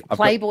Cardi.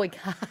 Playboy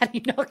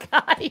Cardi, not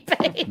Cardi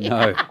B.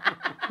 No.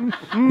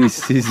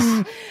 This is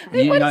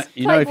if you had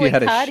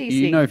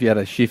if you had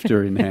a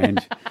shifter in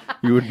hand,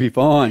 you would be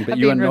fine, but I'd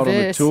you be are in not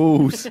reverse.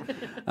 on the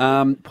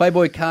tools.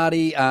 Playboy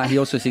Cardi, he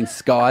also sings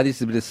Sky. This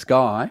is a bit of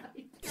Sky.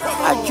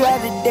 I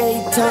drive to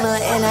Daytona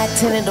and I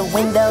tinted the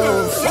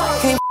windows.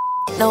 Can't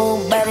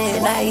nobody,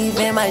 not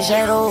even my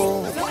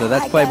shadow. So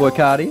that's Playboy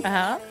Cardi.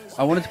 Uh-huh.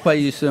 I wanted to play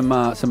you some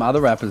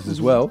other rappers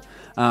as well.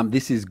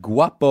 This is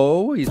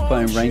Guapo. He's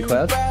playing Rain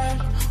Clouds.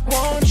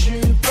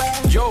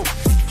 Yo,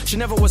 She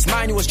never was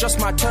mine, it was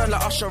just my turn.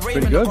 Like Usher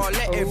Raymond, good. I gotta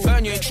let it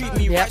burn you and treat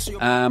me right. So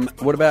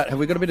What about, have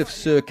we got a bit of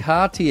Sir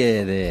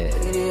Cartier there? I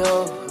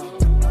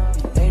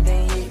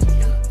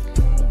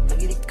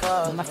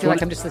feel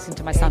like I'm just listening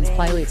to my son's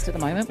playlist at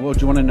the moment. Well, do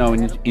you want to know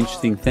an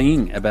interesting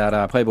thing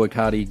about Playboy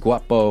Cardi,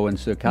 Guapo and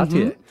Sir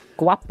Cartier?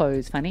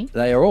 Guapo's funny.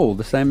 They are all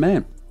the same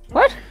man.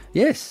 What?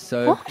 Yes,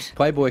 so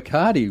Playboy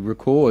Cardi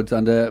records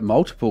under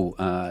multiple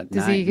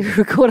Does names. he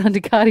record under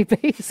Cardi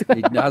B as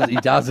well? He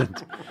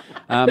doesn't.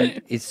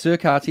 It's Sir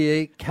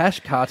Cartier,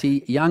 Cash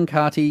Carti, Young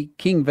Carti,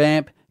 King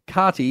Vamp,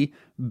 Carti,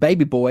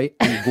 Baby Boy,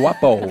 and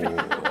Guapo.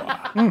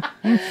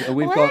 So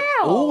we've got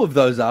all of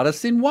those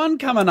artists in one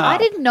coming up. I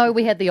didn't know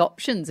we had the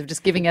options of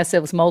just giving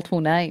ourselves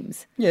multiple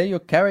names. Yeah, your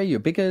Carrie, your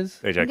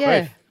Bickers. DJ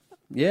Yeah. Queef.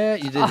 Yeah,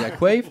 you DJ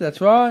Queef,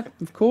 that's right,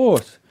 of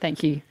course.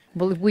 Thank you.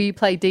 Will you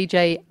play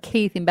DJ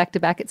Keith in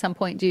back-to-back at some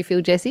point, do you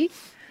feel, Jesse,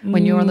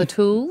 when you're on the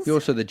tools? You're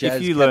also the jazz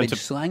If you learn cabbage to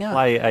slanger.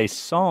 play a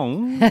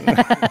song,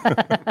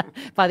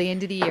 By the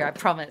end of the year, I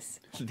promise.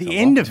 the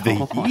end of the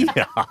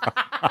year.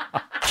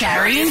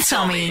 Carrie and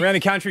Tommy. Around the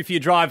country for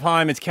your drive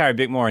home, it's Carrie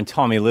Bickmore and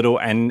Tommy Little,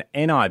 and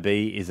NIB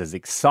is as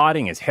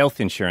exciting as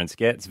health insurance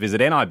gets.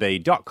 Visit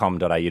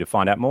nib.com.au to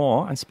find out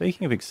more. And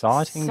speaking of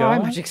exciting, So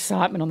guys, much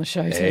excitement on the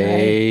show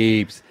today.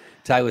 Heaps.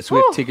 Taylor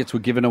Swift tickets were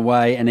given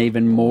away, and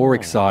even more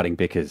exciting,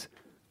 Bickers.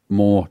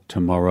 More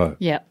tomorrow.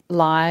 Yeah,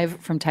 live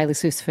from Taylor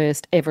Swift's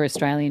first ever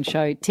Australian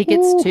show.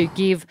 Tickets to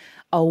give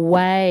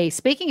away.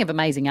 Speaking of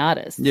amazing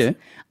artists,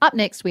 up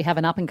next we have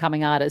an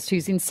up-and-coming artist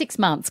who's in 6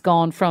 months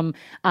gone from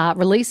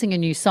releasing a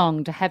new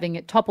song to having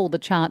it topple the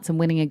charts and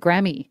winning a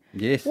Grammy.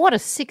 Yes. What a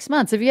 6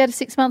 months. Have you had a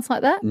 6 months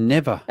like that?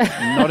 Never.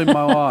 Not in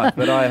my life.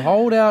 But I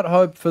hold out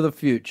hope for the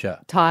future.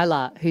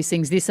 Tyler, who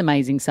sings this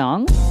amazing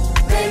song,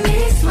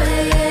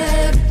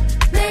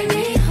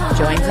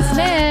 joins us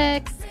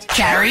next.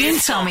 Carrie and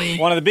Tommy.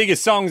 one of the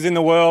biggest songs in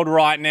the world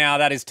right now,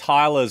 that is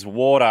Tyler's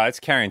Water. It's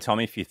Carrie and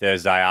Tommy for your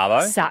Thursday,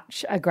 Arvo.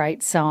 Such a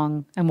great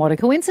song. And what a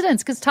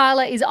coincidence, because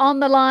Tyler is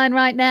on the line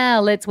right now.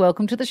 Let's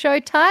welcome to the show,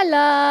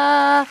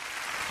 Tyler.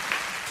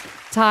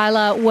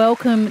 Tyler,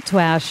 welcome to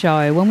our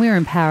show. When we were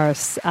in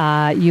Paris,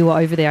 you were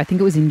over there, I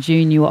think it was in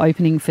June, you were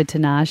opening for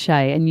Tinashe,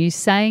 and you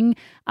sang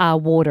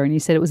Water, and you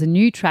said it was a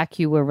new track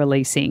you were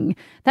releasing.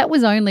 That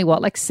was only,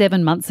 like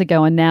 7 months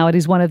ago, and now it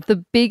is one of the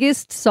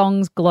biggest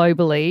songs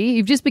globally.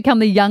 You've just become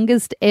the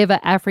youngest ever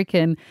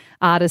African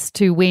artist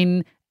to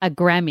win a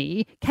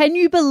Grammy. Can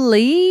you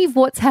believe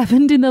what's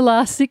happened in the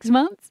last 6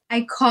 months?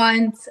 I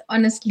can't,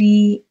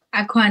 honestly,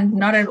 I can't,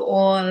 not at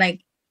all. Like,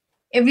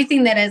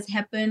 everything that has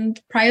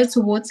happened prior to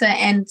Water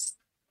and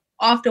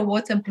after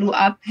Water blew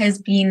up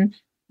has been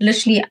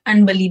literally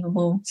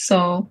unbelievable.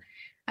 So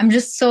I'm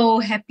just so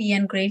happy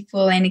and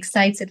grateful and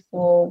excited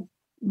for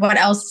what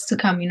else is to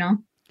come, you know?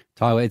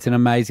 Tyler, it's an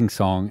amazing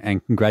song,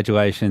 and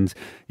congratulations.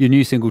 Your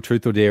new single,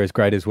 Truth or Dare, is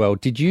great as well.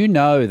 Did you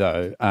know,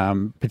 though,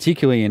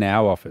 particularly in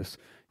our office,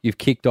 you've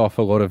kicked off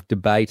a lot of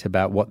debate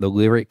about what the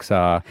lyrics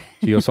are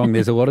to your song?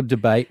 There's a lot of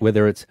debate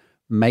whether it's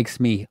makes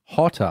me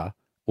hotter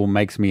or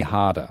makes me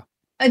harder.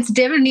 It's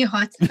definitely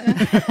hot.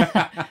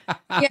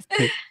 Yeah.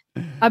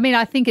 I mean,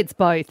 I think it's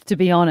both, to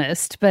be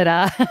honest, but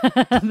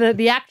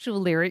the actual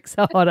lyrics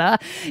are hotter.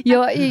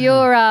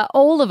 You're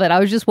all of it.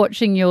 I was just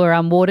watching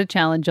your water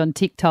challenge on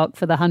TikTok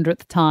for the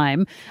 100th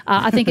time.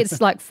 I think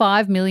it's like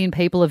 5 million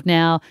people have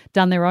now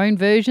done their own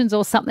versions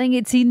or something.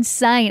 It's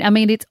insane. I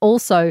mean, it's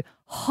also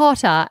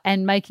hotter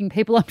and making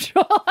people, I'm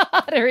sure,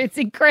 harder. It's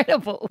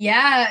incredible.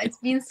 Yeah, it's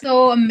been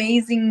so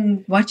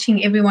amazing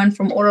watching everyone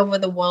from all over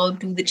the world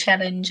do the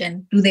challenge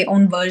and do their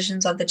own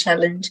versions of the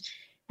challenge.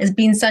 It's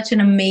been such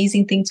an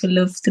amazing thing to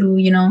live through,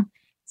 you know.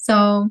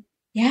 So,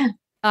 yeah.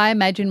 I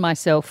imagine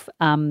myself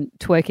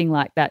twerking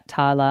like that,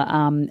 Tyler,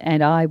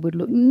 and I would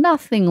look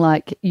nothing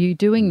like you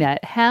doing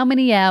that. How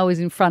many hours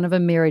in front of a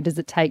mirror does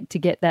it take to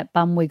get that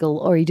bum wiggle,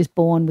 or are you just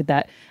born with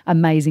that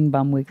amazing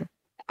bum wiggle?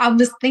 I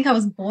just think I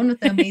was born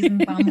with an amazing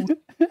bum.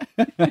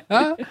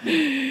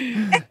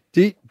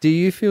 Do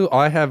you feel,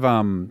 I have,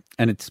 and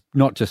it's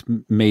not just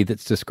me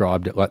that's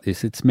described it like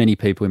this, it's many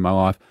people in my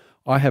life,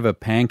 I have a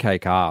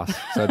pancake ass,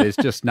 so there's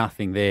just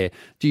nothing there.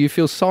 Do you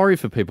feel sorry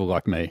for people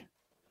like me?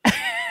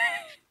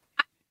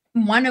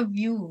 One of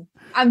you.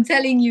 I'm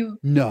telling you.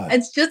 No.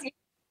 It's just,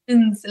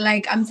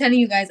 like, I'm telling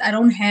you guys,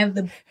 I'm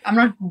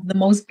not the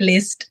most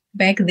blessed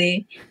back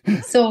there.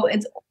 So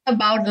it's all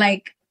about,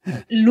 like,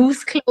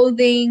 loose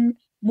clothing,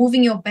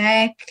 moving your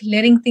back,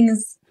 letting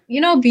things,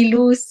 be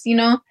loose,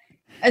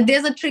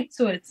 There's a trick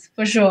to it,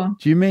 for sure.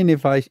 Do you mean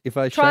if I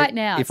Try shake, it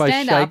now. if Stand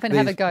I shake up and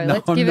have a go. No,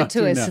 Let's I'm give not it to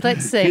doing us. that.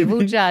 Let's see.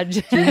 We'll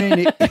judge. Do you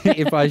mean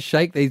if I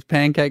shake these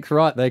pancakes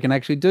right, they can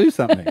actually do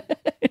something?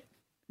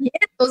 Yeah,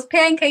 those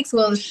pancakes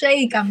will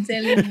shake, I'm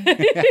telling you.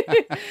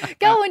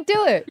 Go and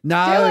do it.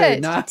 No, do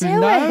it. no, do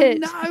no, it.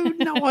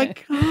 no, I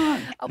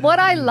can't. What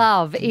I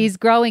love is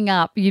growing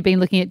up, you've been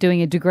looking at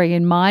doing a degree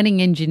in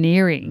mining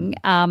engineering,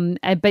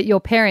 but your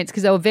parents,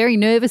 because they were very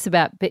nervous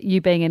about you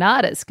being an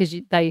artist, because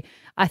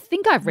I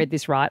think I've read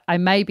this right, I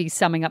may be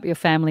summing up your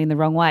family in the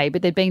wrong way,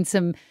 but there'd been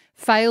some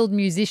failed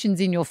musicians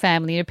in your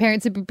family, and your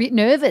parents are a bit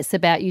nervous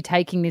about you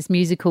taking this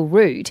musical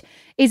route.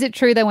 Is it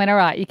true they went, all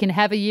right, you can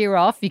have a year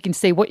off, you can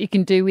see what you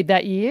can do with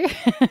that year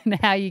and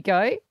how you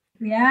go?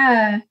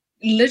 Yeah,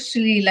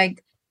 literally,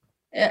 like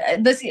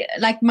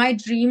my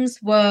dreams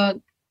were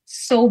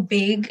so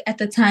big at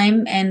the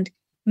time, and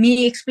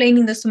me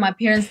explaining this to my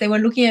parents, they were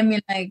looking at me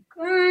like,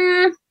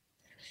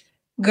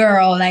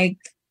 girl, like,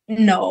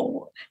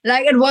 no.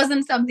 Like, it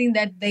wasn't something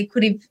that they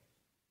could have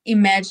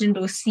imagined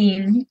or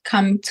seen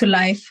come to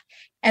life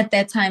at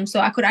that time. So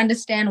I could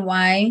understand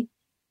why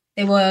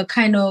they were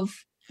kind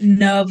of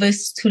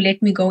nervous to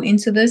let me go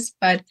into this.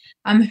 But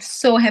I'm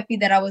so happy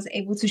that I was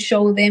able to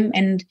show them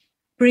and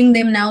bring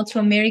them now to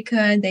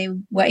America. They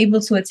were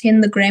able to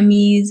attend the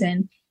Grammys.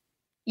 And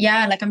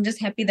yeah, like, I'm just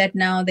happy that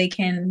now they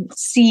can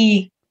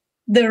see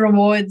the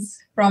rewards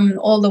from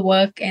all the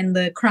work and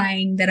the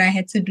crying that I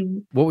had to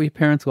do. What were your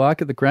parents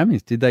like at the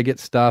Grammys? Did they get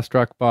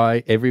starstruck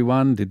by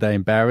everyone? Did they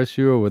embarrass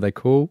you, or were they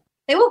cool?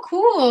 They were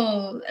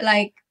cool.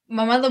 Like,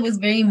 my mother was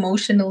very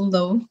emotional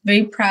though,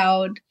 very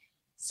proud.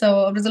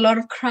 So it was a lot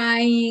of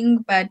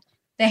crying, but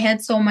they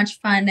had so much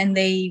fun and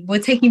they were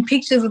taking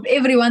pictures with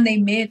everyone they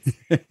met.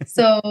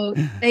 So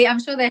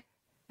I'm sure they had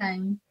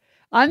time.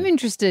 I'm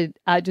interested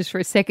just for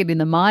a second in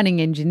the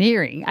mining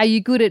engineering. Are you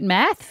good at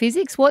math,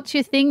 physics? What's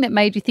your thing that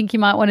made you think you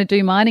might want to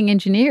do mining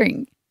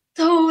engineering?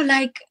 So,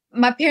 like,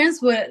 my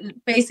parents were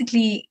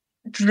basically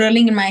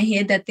drilling in my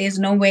head that there's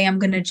no way I'm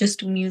going to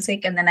just do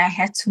music, and then I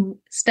had to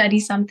study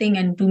something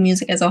and do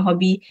music as a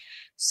hobby.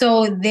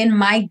 So then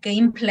my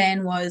game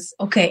plan was,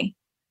 okay,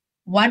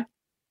 what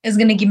is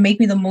going to make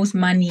me the most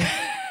money?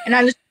 And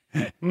I just,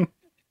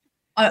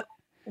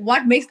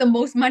 what makes the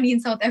most money in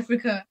South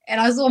Africa?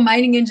 And I saw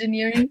mining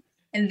engineering.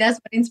 And that's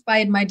what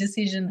inspired my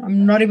decision.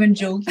 I'm not even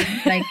joking.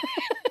 Like,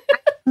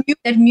 I knew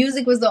that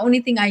music was the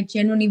only thing I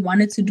genuinely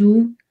wanted to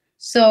do.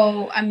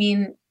 So, I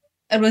mean,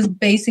 it was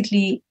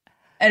basically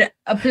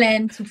a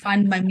plan to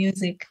fund my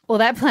music. Well,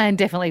 that plan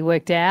definitely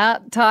worked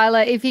out. Tyler,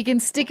 if you can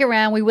stick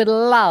around, we would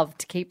love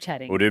to keep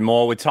chatting. We'll do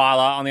more with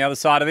Tyler on the other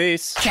side of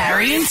this.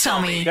 Carrie and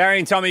Tommy. Carrie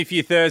and Tommy for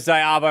your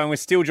Thursday, Arvo, and we're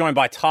still joined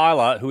by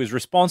Tyler, who is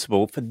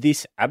responsible for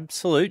this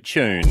absolute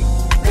tune.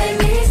 Make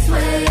me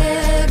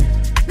sweat,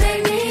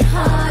 make me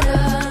harder.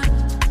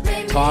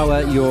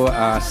 Tyler, your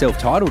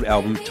self-titled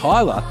album,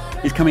 Tyler,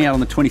 is coming out on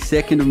the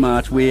 22nd of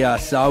March. We are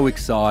so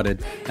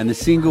excited. And the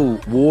single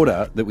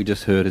Water that we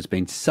just heard has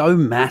been so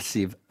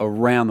massive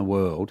around the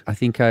world. I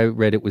think I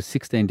read it was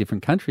 16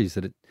 different countries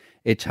that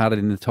it charted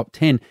in the top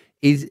 10.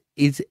 Is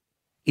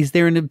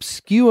there an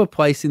obscure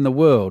place in the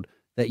world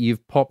that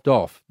you've popped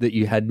off that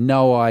you had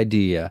no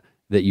idea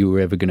that you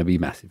were ever going to be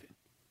massive in?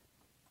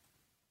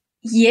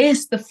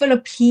 Yes, the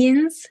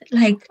Philippines.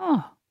 Like,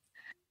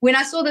 when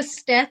I saw the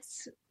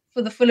stats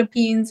for the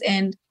Philippines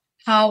and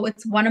how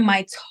it's one of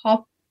my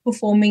top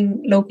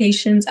performing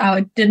locations,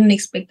 I didn't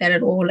expect that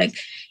at all. Like,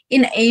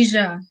 in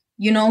Asia,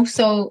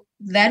 so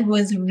that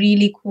was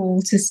really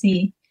cool to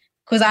see.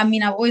 Because, I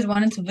mean, I've always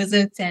wanted to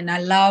visit and I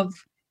love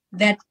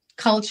that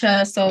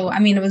culture. So, I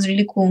mean, it was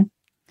really cool.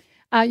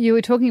 You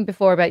were talking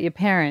before about your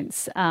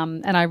parents,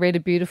 and I read a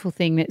beautiful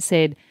thing that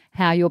said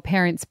how your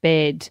parents'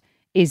 bed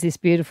is this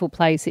beautiful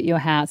place at your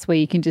house where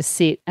you can just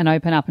sit and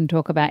open up and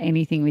talk about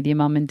anything with your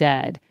mum and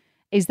dad.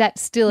 Is that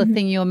still a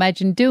thing you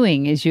imagine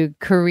doing as your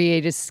career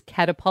just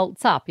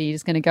catapults up? Are you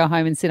just going to go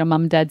home and sit on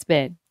mum and dad's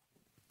bed?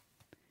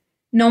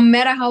 No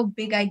matter how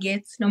big I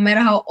get, no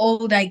matter how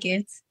old I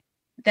get,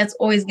 that's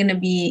always going to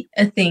be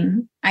a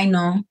thing. I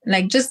know.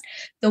 Like, just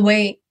the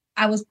way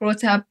I was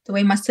brought up, the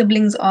way my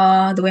siblings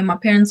are, the way my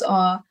parents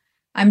are,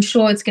 I'm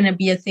sure it's going to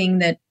be a thing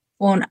that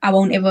I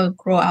won't ever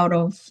grow out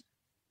of,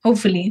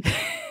 hopefully.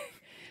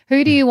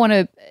 Who do you want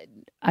to...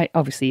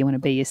 obviously you want to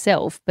be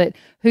yourself, but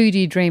who do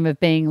you dream of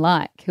being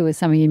like? Who are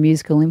some of your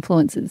musical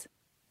influences?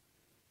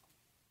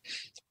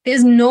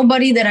 There's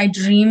nobody that I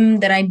dream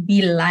that I'd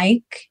be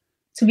like,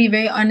 to be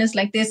very honest.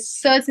 Like, there's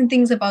certain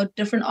things about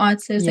different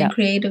artists and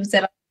creatives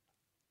that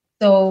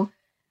but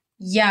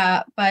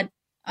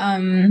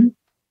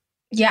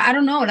I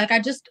don't know. Like, I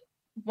just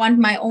want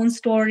my own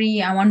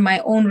story. I want my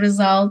own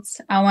results.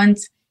 I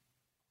want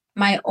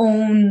my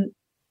own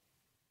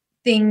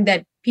thing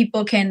that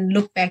people can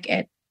look back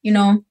at,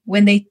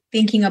 when they're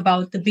thinking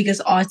about the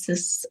biggest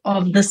artists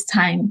of this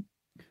time.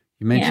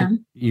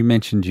 You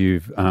mentioned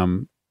you've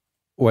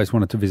always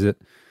wanted to visit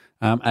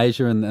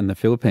Asia and the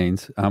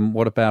Philippines.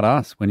 What about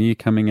us? When are you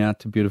coming out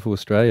to beautiful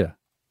Australia?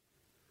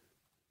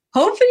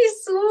 Hopefully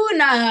soon.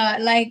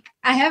 Like,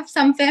 I have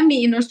some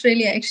family in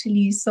Australia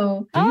actually,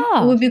 so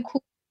it would be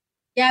cool.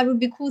 Yeah, it would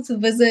be cool to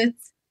visit.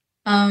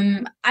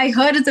 I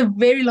heard it's a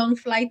very long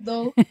flight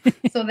though,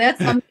 so that's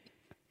something.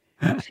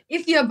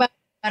 If you're about,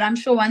 but I'm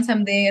sure once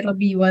I'm there, it'll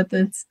be worth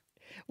it.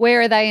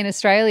 Where are they in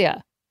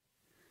Australia?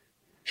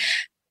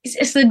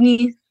 It's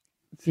Sydney.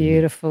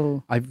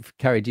 Beautiful.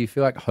 Carrie, do you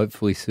feel like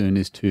hopefully soon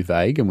is too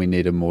vague and we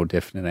need a more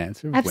definite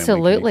answer?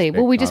 Absolutely.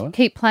 We just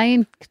keep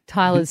playing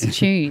Tyler's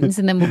tunes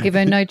and then we'll give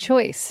her no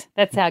choice.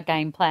 That's our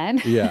game plan.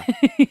 Yeah.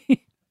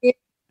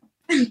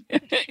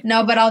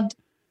 No, but I'll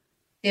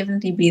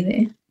definitely be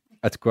there.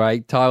 That's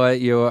great. Tyler,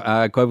 your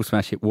Global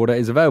Smash hit Water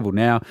is available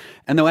now.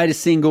 And the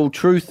latest single,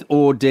 Truth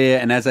or Dare.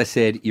 And as I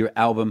said, your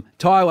album,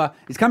 Tyler,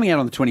 is coming out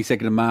on the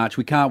 22nd of March.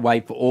 We can't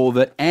wait for all of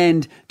it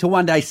and to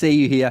one day see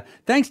you here.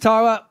 Thanks,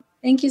 Tyler.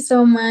 Thank you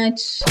so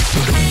much.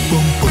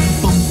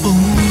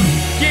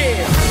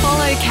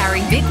 Follow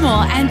Carrie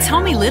Bickmore and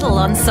Tommy Little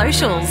on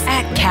socials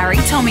at Carrie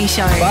Tommy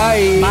Show.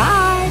 Bye.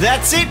 Bye.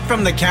 That's it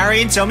from the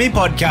Carrie and Tommy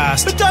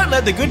podcast. But don't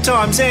let the good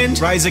times end.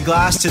 Raise a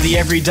glass to the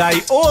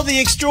everyday or the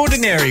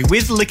extraordinary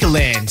with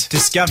Liquorland.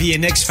 Discover your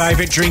next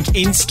favourite drink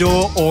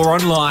in-store or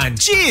online.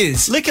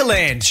 Cheers!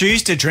 Liquorland.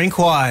 Choose to drink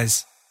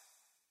wise.